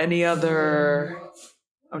 So I'm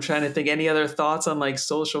trying to think, any other thoughts on like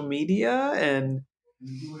social media and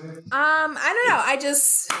I don't know.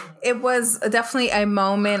 It was definitely a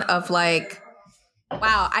moment of like,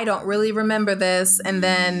 wow, I don't really remember this. And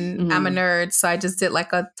then I'm a nerd. So I just did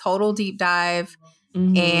like a total deep dive.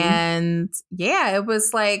 Mm-hmm. And yeah, it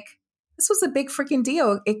was like, this was a big freaking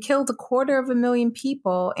deal. It killed 250,000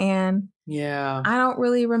 people. And yeah, I don't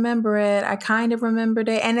really remember it. I kind of remembered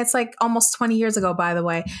it. And it's like almost 20 years ago, by the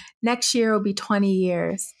way. Next year will be 20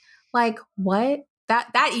 years. Like, what?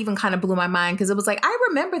 that even kind of blew my mind because it was like, I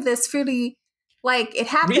remember this fairly, like it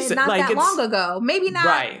happened Recent, not like that long ago. Maybe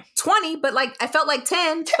not 20, but like I felt like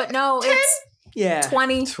 10, but no, 10? It's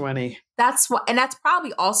 20. 20. That's what, and that's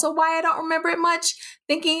probably also why I don't remember it much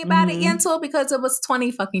thinking about it, Yentl, because it was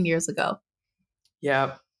 20 fucking years ago.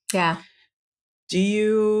 Yeah. Yeah.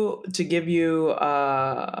 To give you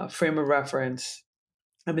a frame of reference,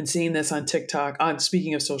 I've been seeing this on TikTok,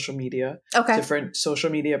 speaking of social media, different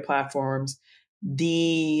social media platforms.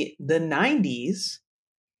 The 90s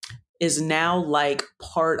is now like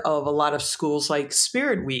part of a lot of schools, like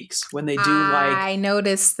Spirit Weeks, when they do like. I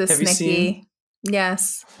noticed this, have you Nikki. Seen?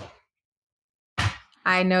 Yes.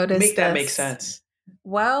 I noticed Make that make sense.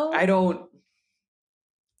 Well, I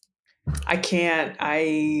can't.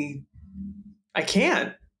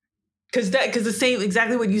 Because the same,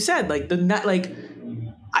 exactly what you said, like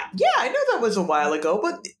I know that was a while ago,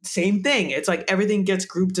 but same thing. It's like everything gets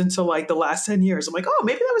grouped into like the last 10 years. I'm like, oh,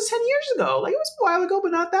 maybe that was 10 years ago. Like it was a while ago,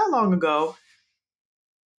 but not that long ago.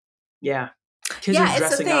 Yeah. Kids are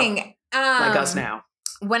dressing up like us now.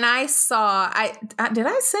 When I saw, did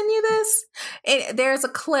I send you this? There's a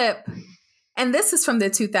clip, and this is from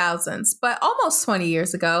the 2000s, but almost 20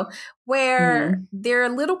 years ago, where there are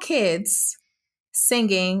little kids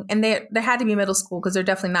singing, and they had to be middle school because they're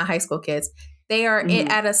definitely not high school kids. They are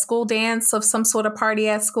at a school dance of some sort of party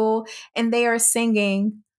at school, and they are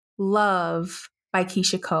singing "Love" by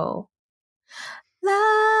Keisha Cole.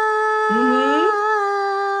 Love,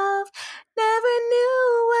 never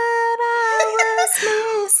knew what I was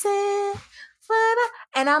missing,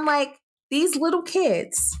 and I'm like, these little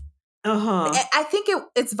kids. I think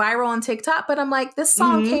it's viral on TikTok, but I'm like, this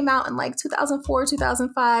song came out in like 2004,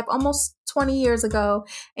 2005, almost 20 years ago.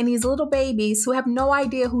 And these little babies who have no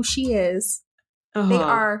idea who she is, they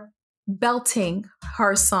are belting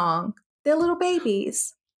her song. They're little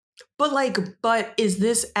babies. But is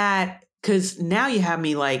this because now you have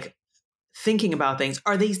me like thinking about things.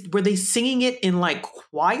 Were they singing it in like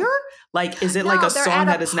choir? Like, is it like a song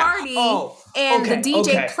that is now? Oh, and the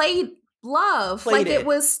DJ played Love, like it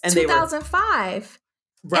was 2005,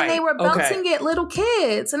 and they were belting it, little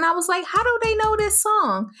kids, and I was like, how do they know this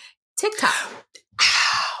song? TikTok.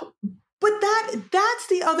 But that's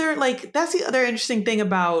the other interesting thing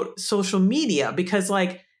about social media, because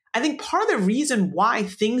like I think part of the reason why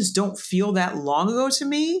things don't feel that long ago to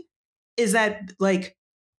me is that like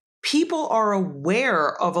people are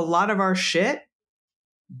aware of a lot of our shit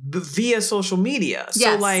via social media.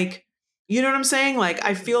 So like, you know what I'm saying? Like,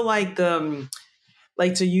 I feel like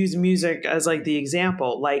like to use music as like the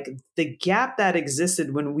example, like the gap that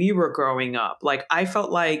existed when we were growing up, like I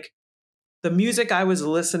felt like the music I was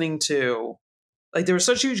listening to, like there was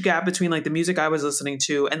such a huge gap between like the music I was listening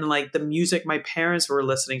to and like the music my parents were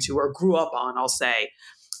listening to or grew up on, I'll say.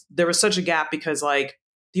 There was such a gap because like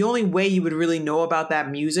the only way you would really know about that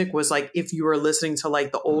music was like if you were listening to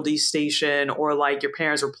like the oldies station or like your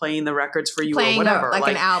parents were playing the records for you or whatever. Like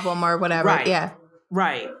an album or whatever. Right. Yeah.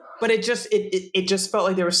 Right. But it just felt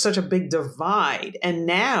like there was such a big divide. And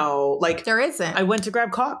now like there isn't. I went to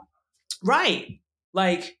grab coffee. Right.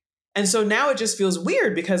 Like, and so now it just feels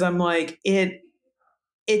weird because I'm like, it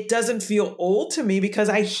doesn't feel old to me because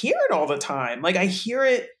I hear it all the time. Like I hear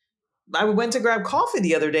it. I went to grab coffee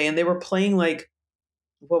the other day and they were playing like,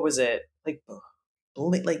 what was it? Like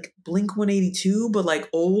Blink 182, but like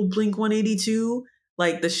old Blink 182,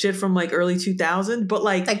 like the shit from like early 2000. But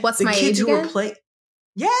like what's the my kids age who again? were playing.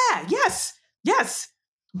 Yeah. Yes.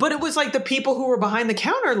 But it was like the people who were behind the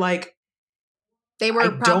counter, like they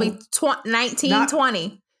were probably 19,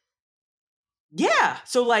 20. Yeah.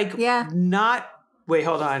 So like, wait,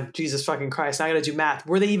 hold on. Jesus fucking Christ. I got to do math.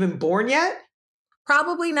 Were they even born yet?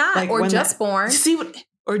 Probably not. Like or just born.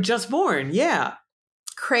 Or just born. Yeah.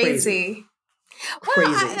 Crazy.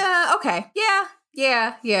 Well, okay.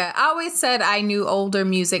 Yeah. I always said I knew older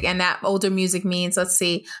music, and that older music means, let's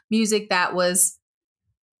see, music that was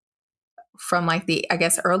from like the, I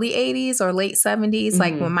guess, early 80s or late 70s,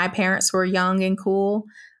 like when my parents were young and cool.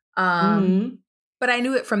 But I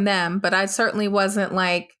knew it from them, but I certainly wasn't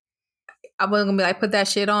like, I wasn't gonna be like, put that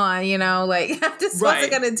shit on, you know, like I just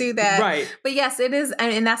wasn't gonna do that. Right. But yes, it is.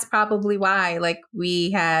 And that's probably why, like,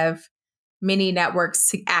 we have many networks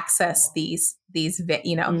to access these,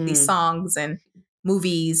 you know, these songs and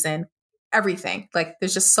movies and everything. Like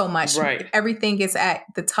there's just so much. Right. Everything is at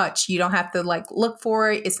the touch. You don't have to like look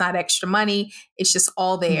for it. It's not extra money. It's just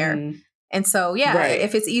all there. And so,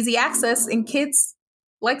 if it's easy access, and kids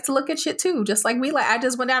like to look at shit too, just like we like. I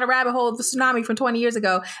just went down a rabbit hole of the tsunami from 20 years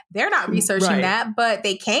ago. They're not researching that, but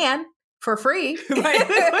they can. for free. right.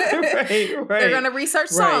 They're going to research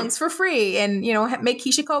songs for free and, make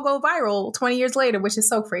Keisha Cole go viral 20 years later, which is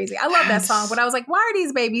so crazy. I love that song, but I was like, why are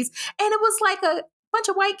these babies? And it was like a bunch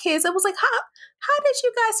of white kids. It was like, how did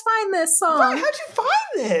you guys find this song? Right, how'd you find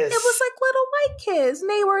this? It was like little white kids, and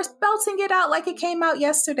they were belting it out like it came out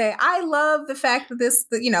yesterday. I love the fact that this,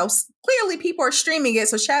 clearly people are streaming it.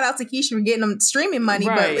 So shout out to Keisha for getting them streaming money.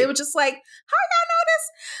 Right. But it was just like, how y'all know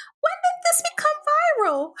this? When did this become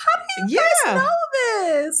viral? How do you guys know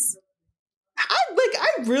this?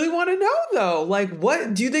 I really want to know though. Like,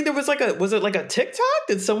 what do you think there was was it like a TikTok?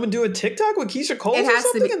 Did someone do a TikTok with Keisha Cole or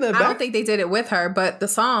something in the back? I don't think they did it with her, but the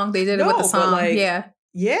song, they did it with the song.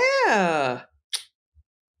 Yeah.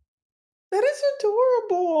 That is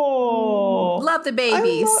adorable. Love the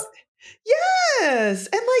babies. Yes.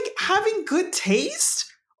 And like having good taste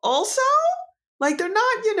also. Like they're not,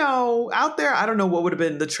 out there. I don't know what would have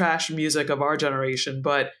been the trash music of our generation,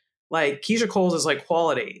 but like Keisha Cole's is like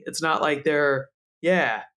quality. It's not like they're,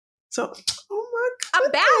 So, oh my goodness.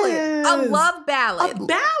 A ballad. A love ballad. A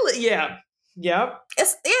ballad. Yeah. Yep.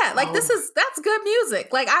 That's good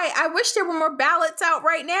music. Like I wish there were more ballads out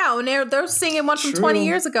right now, and they're singing one from 20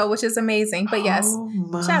 years ago, which is amazing. But yes,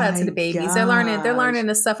 shout out to the babies. Gosh. They're learning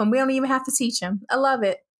this stuff, and we don't even have to teach them. I love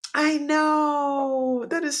it. I know.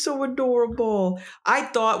 That is so adorable. I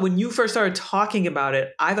thought when you first started talking about it,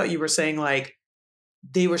 I thought you were saying like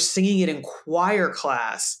they were singing it in choir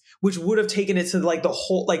class, which would have taken it to like the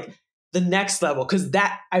whole, like the next level. Cause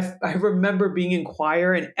I remember being in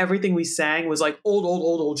choir and everything we sang was like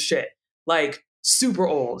old shit, like super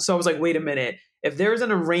old. So I was like, wait a minute. If there's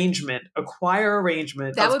an arrangement, a choir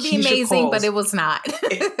arrangement, that would be Keisha amazing, Cole's, but it was not.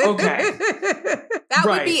 Okay. That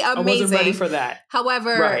would be amazing. I wasn't ready for that.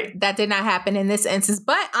 However, that did not happen in this instance.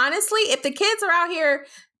 But honestly, if the kids are out here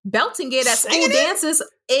belting it at school dances,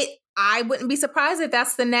 I wouldn't be surprised if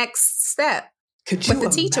that's the next step. Could you with the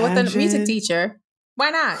teacher, with the music teacher? Why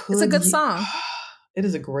not? It's a good song. It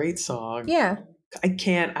is a great song. Yeah. I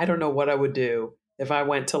don't know what I would do if I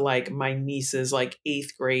went to like my niece's like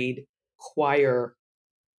 8th grade choir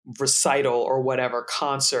recital or whatever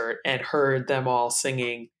concert and heard them all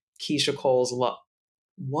singing Keisha Cole's Love.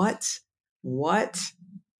 What?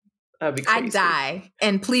 That'd be crazy. I'd die.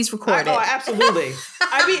 And please record it. Oh, absolutely.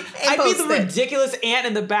 I'd be the ridiculous aunt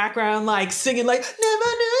in the background, like singing like, never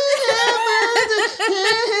knew.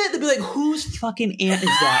 They'd be like, whose fucking aunt is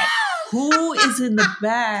that? Who is in the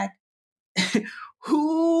back?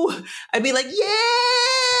 Who? I'd be like,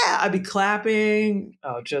 yeah. I'd be clapping.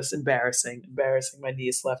 Oh, just embarrassing my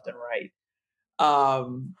niece left and right.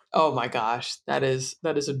 Oh my gosh. That is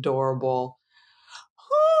adorable.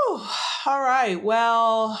 Whew. All right.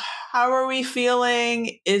 Well, how are we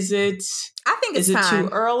feeling? Is it? I think it's time. Is it too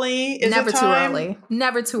early? Never too early.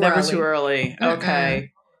 Never too early.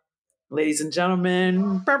 Okay. Ladies and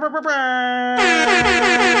gentlemen,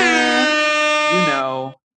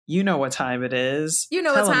 you know what time it is. You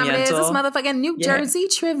know what time it is. It's motherfucking New Jersey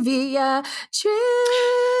trivia.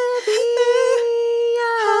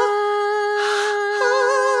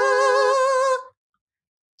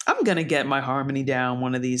 I'm going to get my harmony down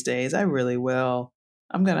one of these days. I really will.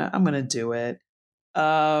 I'm going to do it.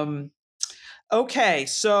 Okay.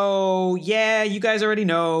 So you guys already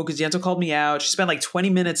know because Yentl called me out. She spent like 20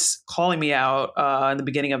 minutes calling me out in the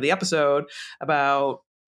beginning of the episode about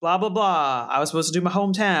blah, blah, blah. I was supposed to do my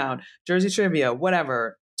hometown, Jersey trivia,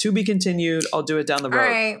 whatever. To be continued. I'll do it down the road. All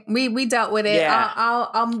right. We dealt with it. Yeah.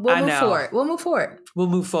 We'll move forward. We'll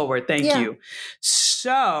move forward. Thank you.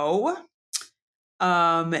 So,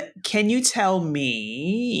 can you tell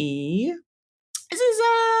me, this is,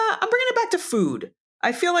 I'm bringing it back to food.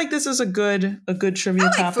 I feel like this is a good trivia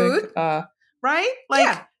topic. Food. Right?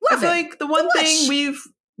 Like, I feel like the one thing we've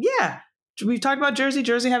talked about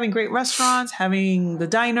Jersey having great restaurants, having the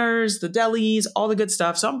diners, the delis, all the good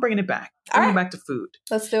stuff. So I'm bringing it back. Bringing it back to food.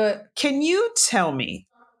 Let's do it. Can you tell me,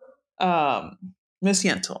 Miss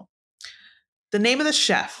Yentl, the name of the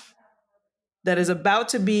chef that is about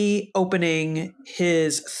to be opening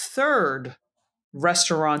his 3rd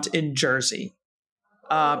restaurant in Jersey?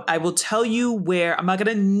 I will tell you where. I'm not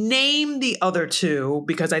going to name the other 2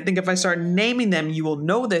 because I think if I start naming them, you will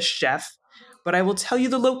know this chef. But I will tell you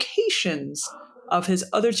the locations of his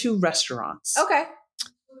other 2 restaurants. Okay.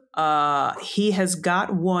 He has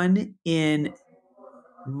got one in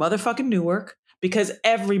motherfucking Newark because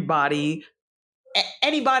everybody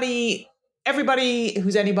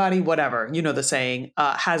who's anybody, whatever, you know the saying,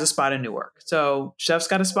 has a spot in Newark. So chef's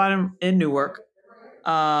got a spot in Newark.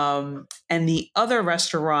 And the other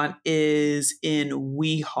restaurant is in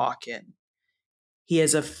Weehawken. He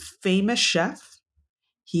is a famous chef.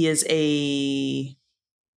 He is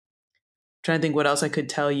trying to think what else I could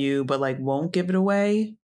tell you, but like won't give it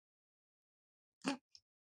away.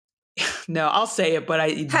 No, I'll say it, but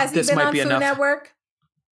Has he been might on be Food enough. Network?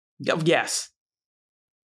 Yes.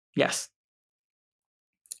 Yes.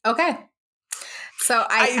 Okay. So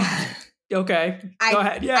okay. Go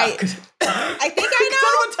ahead. Yeah. I think I know.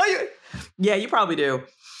 Someone tell you. Yeah, you probably do.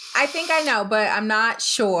 I think I know, but I'm not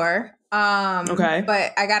sure. Okay.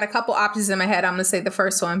 But I got a couple options in my head. I'm going to say the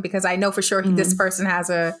first one because I know for sure this person has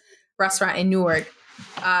a restaurant in Newark.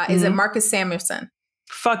 Is it Marcus Samuelson?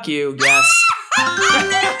 Fuck you. Yes.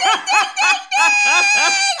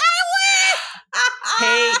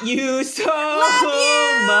 Hate you so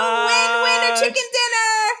much. Win a chicken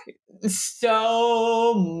dinner.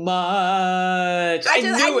 So much. I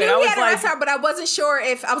knew he it. had a restaurant, but I wasn't sure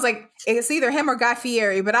if I was like, it's either him or Guy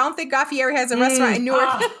Fieri, but I don't think Guy Fieri has a restaurant in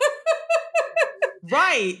Newark.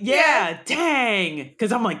 Right. Yeah. Dang.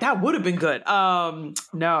 Because I'm like, that would have been good. No.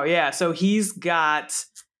 Yeah. So he's got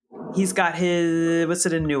his, what's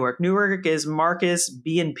it in Newark? Newark is Marcus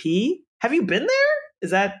B&P. Have you been there? Is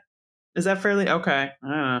that fairly okay?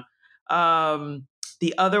 I don't know.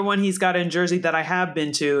 The other one he's got in Jersey that I have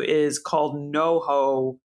been to is called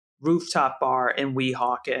NoHo Rooftop Bar in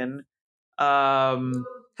Weehawken. How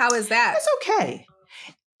is that? It's okay.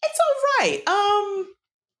 It's all right.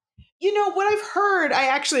 You know what I've heard?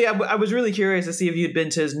 I was really curious to see if you'd been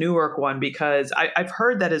to his Newark one because I've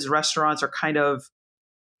heard that his restaurants are kind of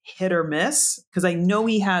hit or miss. Because I know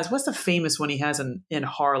he has, what's the famous one he has in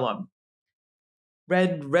Harlem?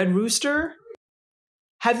 Red Rooster.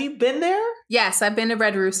 Have you been there? Yes, I've been to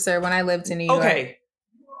Red Rooster when I lived in New York. Okay.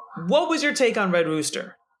 What was your take on Red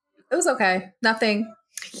Rooster? It was okay. Nothing.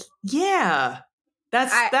 Yeah.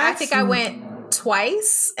 I think I went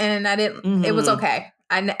twice and I didn't, it was okay.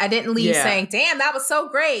 I didn't leave saying, damn, that was so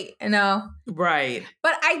great. You know? Right.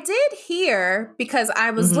 But I did hear, because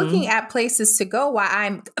I was looking at places to go while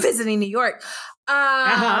I'm visiting New York.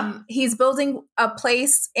 He's building a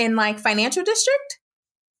place in like Financial District.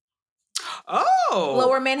 Oh.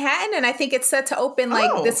 Lower Manhattan. And I think it's set to open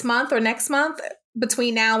like this month or next month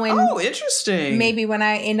between now and interesting. Maybe when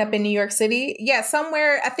I end up in New York City. Yeah,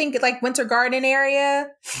 somewhere, I think like Winter Garden area.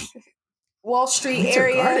 Wall Street Winter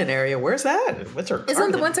area. Garden area. Where's that? Winter Garden.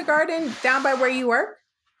 Isn't the Winter Garden down by where you work?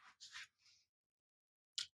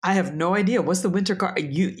 I have no idea. What's the Winter Garden?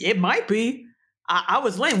 It might be. I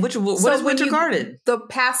was lame. What is Winter Garden?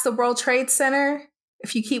 Past the World Trade Center.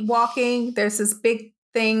 If you keep walking, there's this big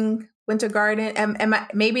thing, Winter Garden.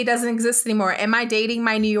 Maybe it doesn't exist anymore. Am I dating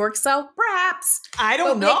my New York self? Perhaps. I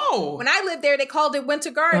don't know. When I lived there, they called it Winter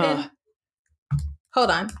Garden. Hold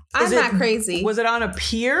on. I'm not crazy. Was it on a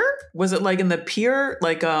pier? Was it like in the pier?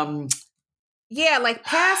 Like, yeah, like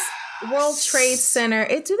past World Trade Center.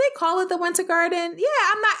 Do they call it the Winter Garden?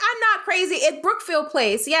 Yeah, I'm not crazy. It's Brookfield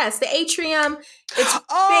Place. Yes, the atrium. It's big.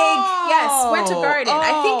 Yes, Winter Garden.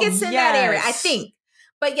 I think it's in that area. I think.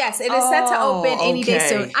 But yes, it is set to open any day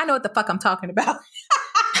soon. I know what the fuck I'm talking about.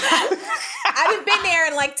 I haven't been there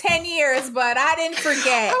in like 10 years, but I didn't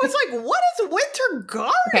forget. I was like, what is Winter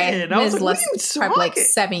Garden? Okay, I was like, what are you talking? Probably like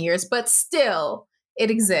 7 years, but still,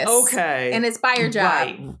 it exists. Okay. And it's by your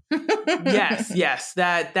job. Right. yes.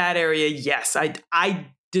 That area, yes. I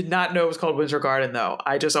did not know it was called Winter Garden, though.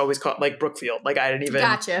 I just always called it like Brookfield. Like, I didn't even...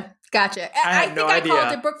 Gotcha. I think I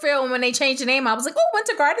called it Brookfield, and when they changed the name, I was like, oh,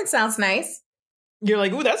 Winter Garden sounds nice. You're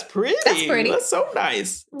like, ooh, that's pretty. That's so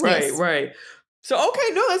nice. Right, yes. Right. So,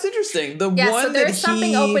 okay, no, that's interesting. So there's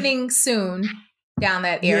something opening soon down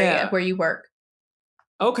that area where you work.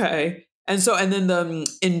 Okay. And then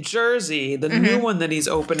in Jersey, the new one that he's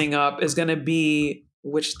opening up is going to be,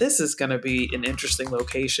 which this is going to be an interesting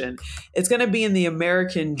location. It's going to be in the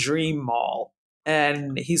American Dream Mall.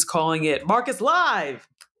 And he's calling it Marcus Live!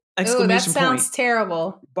 Exclamation that sounds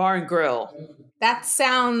terrible. Bar and Grill. That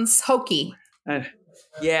sounds hokey.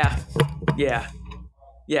 Yeah.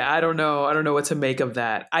 I don't know what to make of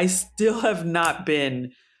that. I still have not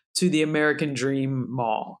been to the American Dream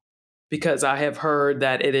Mall because I have heard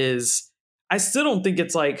that it is, I still don't think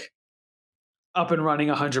it's like up and running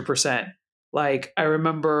 100%. Like I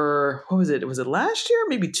remember, what was it? Was it last year?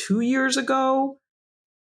 Maybe 2 years ago?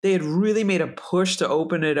 They had really made a push to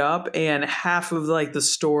open it up and half of like the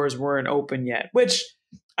stores weren't open yet, which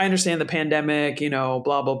I understand the pandemic, blah,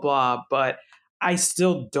 blah, blah. But I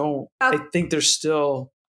still don't. I think there's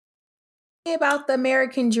still... About the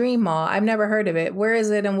American Dream Mall. I've never heard of it. Where is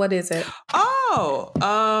it and what is it?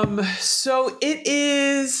 So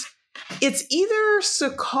it's either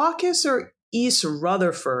Secaucus or East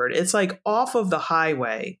Rutherford. It's like off of the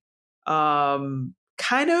highway. Kind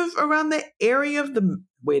of around the area of the...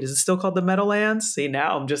 Wait, is it still called the Meadowlands? See,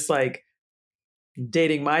 now I'm just like...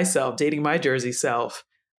 dating myself, dating my Jersey self.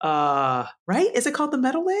 Right? Is it called the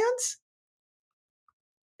Meadowlands?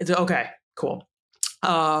 It's okay, cool.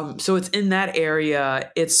 So it's in that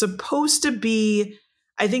area. It's supposed to be,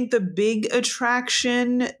 I think the big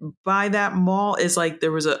attraction by that mall is like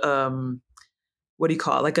there was a what do you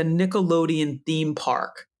call it? Like a Nickelodeon theme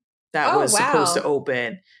park that was supposed to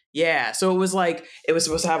open. Yeah. So it was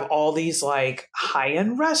supposed to have all these like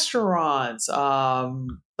high-end restaurants.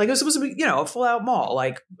 Like it was supposed to be, a full out mall,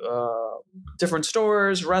 like different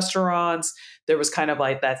stores, restaurants. There was kind of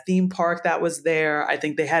like that theme park that was there. I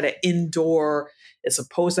think they had it's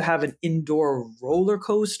supposed to have an indoor roller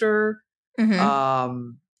coaster.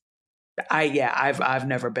 Mm-hmm. I've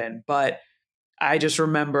never been, but I just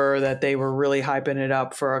remember that they were really hyping it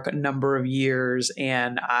up for a number of years,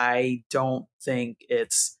 and I don't think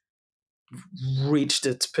it's reached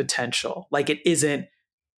its potential. Like it isn't.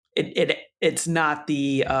 It's not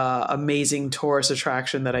the amazing tourist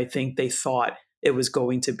attraction that I think they thought it was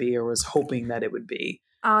going to be or was hoping that it would be.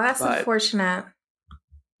 Oh, that's unfortunate.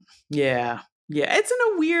 Yeah.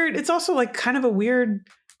 It's also like kind of a weird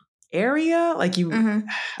area. Like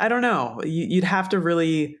I don't know. You'd have to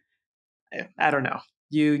really, I don't know.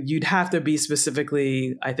 You'd have to be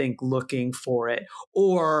specifically, I think, looking for it,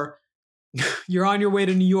 or you're on your way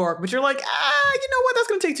to New York, but you're like, you know what? That's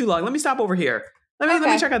going to take too long. Let me stop over here. Let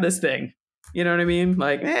me check out this thing. You know what I mean?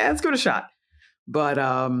 Like, let's give it a shot. But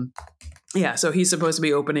yeah, so he's supposed to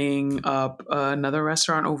be opening up another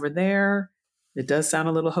restaurant over there. It does sound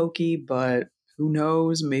a little hokey, but who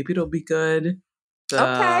knows? Maybe it'll be good.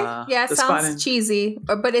 Okay. Yeah, it sounds cheesy,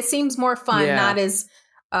 but it seems more fun, not as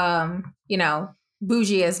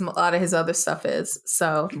bougie as a lot of his other stuff is.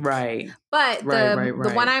 So right. But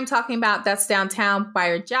the one I'm talking about that's downtown by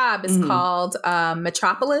your job is called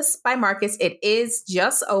Metropolis by Marcus. It is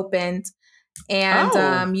just opened,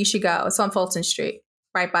 and you should go. It's on Fulton Street,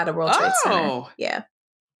 right by the World Trade Center. Yeah.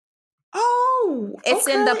 Oh, it's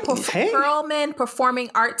in the Perlman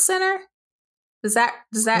Performing Arts Center. Does that?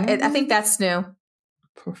 I think that's new.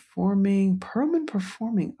 Perlman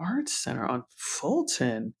Performing Arts Center on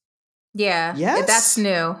Fulton. Yeah, yes, that's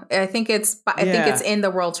new. I think it's in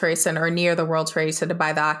the World Trade Center or near the World Trade Center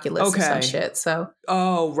by the Oculus or some shit. So.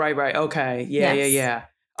 Oh, right. Okay. Yeah.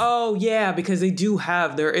 Oh, yeah, because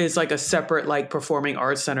there is like a separate like performing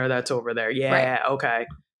arts center that's over there. Yeah. Right. Okay.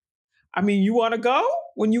 I mean, you want to go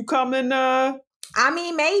when you come in? I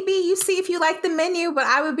mean, maybe you see if you like the menu, but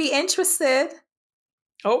I would be interested.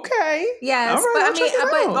 Okay. Yes, right,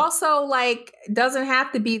 but also like doesn't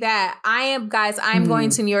have to be that. I'm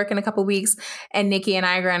going to New York in a couple weeks, and Nikki and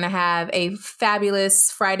I are going to have a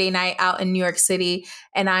fabulous Friday night out in New York City,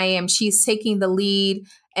 and she's taking the lead,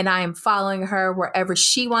 and I am following her wherever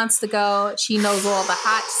she wants to go. She knows all the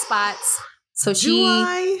hot spots, so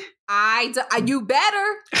you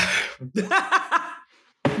better,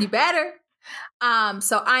 you better.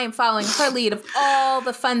 So I am following her lead of all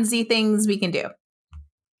the funsy things we can do.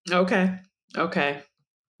 Okay.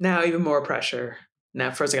 Now even more pressure. Now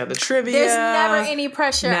first I got the trivia. There's never any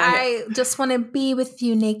pressure. I just want to be with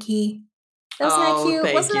you, Nikki. Wasn't that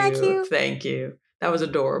cute? Wasn't that cute? Thank you. That was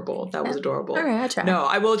adorable. All right, I try. No,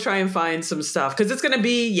 I will try and find some stuff because it's going to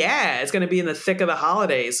be in the thick of the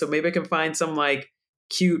holidays. So maybe I can find some like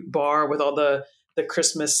cute bar with all the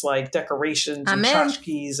Christmas like decorations and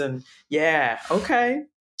tchotchkes and okay.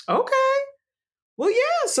 Well,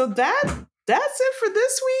 yeah. So that's it for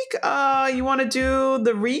this week. You want to do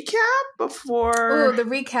the recap before? Oh, the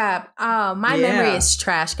recap. Oh, my memory is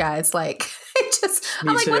trash, guys. Like,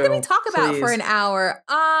 I'm like, what did we talk about for an hour?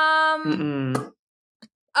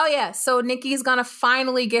 Oh yeah. So Nikki's gonna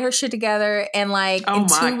finally get her shit together, and like in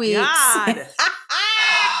 2 weeks. God.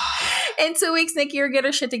 In 2 weeks, Nikki will get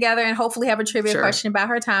her shit together and hopefully have a trivia question about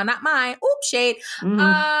her town, not mine. Oops, shade.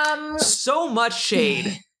 So much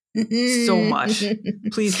shade. So much.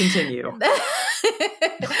 Please continue.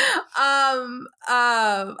 I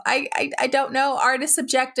don't know. Art is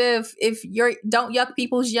subjective. If don't yuck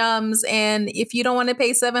people's yums, and if you don't want to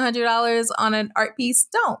pay $700 on an art piece,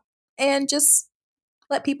 don't. And just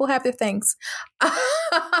let people have their things.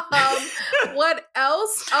 What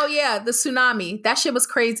else? Oh yeah, the tsunami. That shit was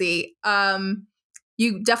crazy.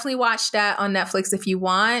 You definitely watch that on Netflix if you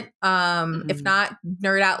want. If not,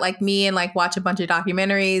 nerd out like me and like watch a bunch of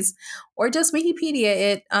documentaries or just Wikipedia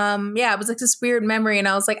it. It was like this weird memory, and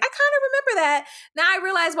I was like, I kind of remember that. Now I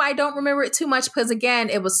realize why I don't remember it too much, because again,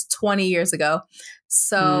 it was 20 years ago.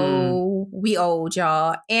 So we old,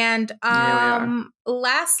 y'all. And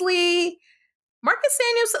lastly, Marcus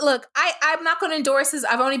Daniels, look, I'm not going to endorse his.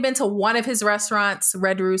 I've only been to one of his restaurants,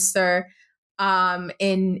 Red Rooster.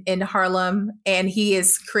 in Harlem, and he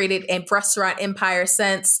has created a restaurant empire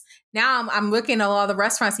since. Now I'm looking at all the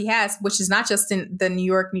restaurants he has, which is not just in the New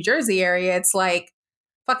York, New Jersey area. It's like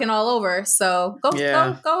fucking all over. So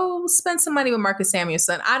go spend some money with Marcus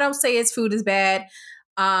Samuelsson. I don't say his food is bad.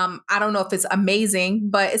 I don't know if it's amazing,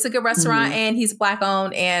 but it's a good restaurant, and he's Black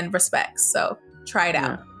owned and respects. So try it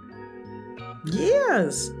out.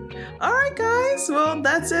 Yes. All right, guys. Well,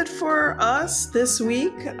 that's it for us this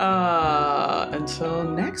week. Until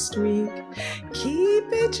next week, keep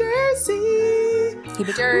it Jersey. Keep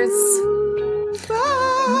it Jersey.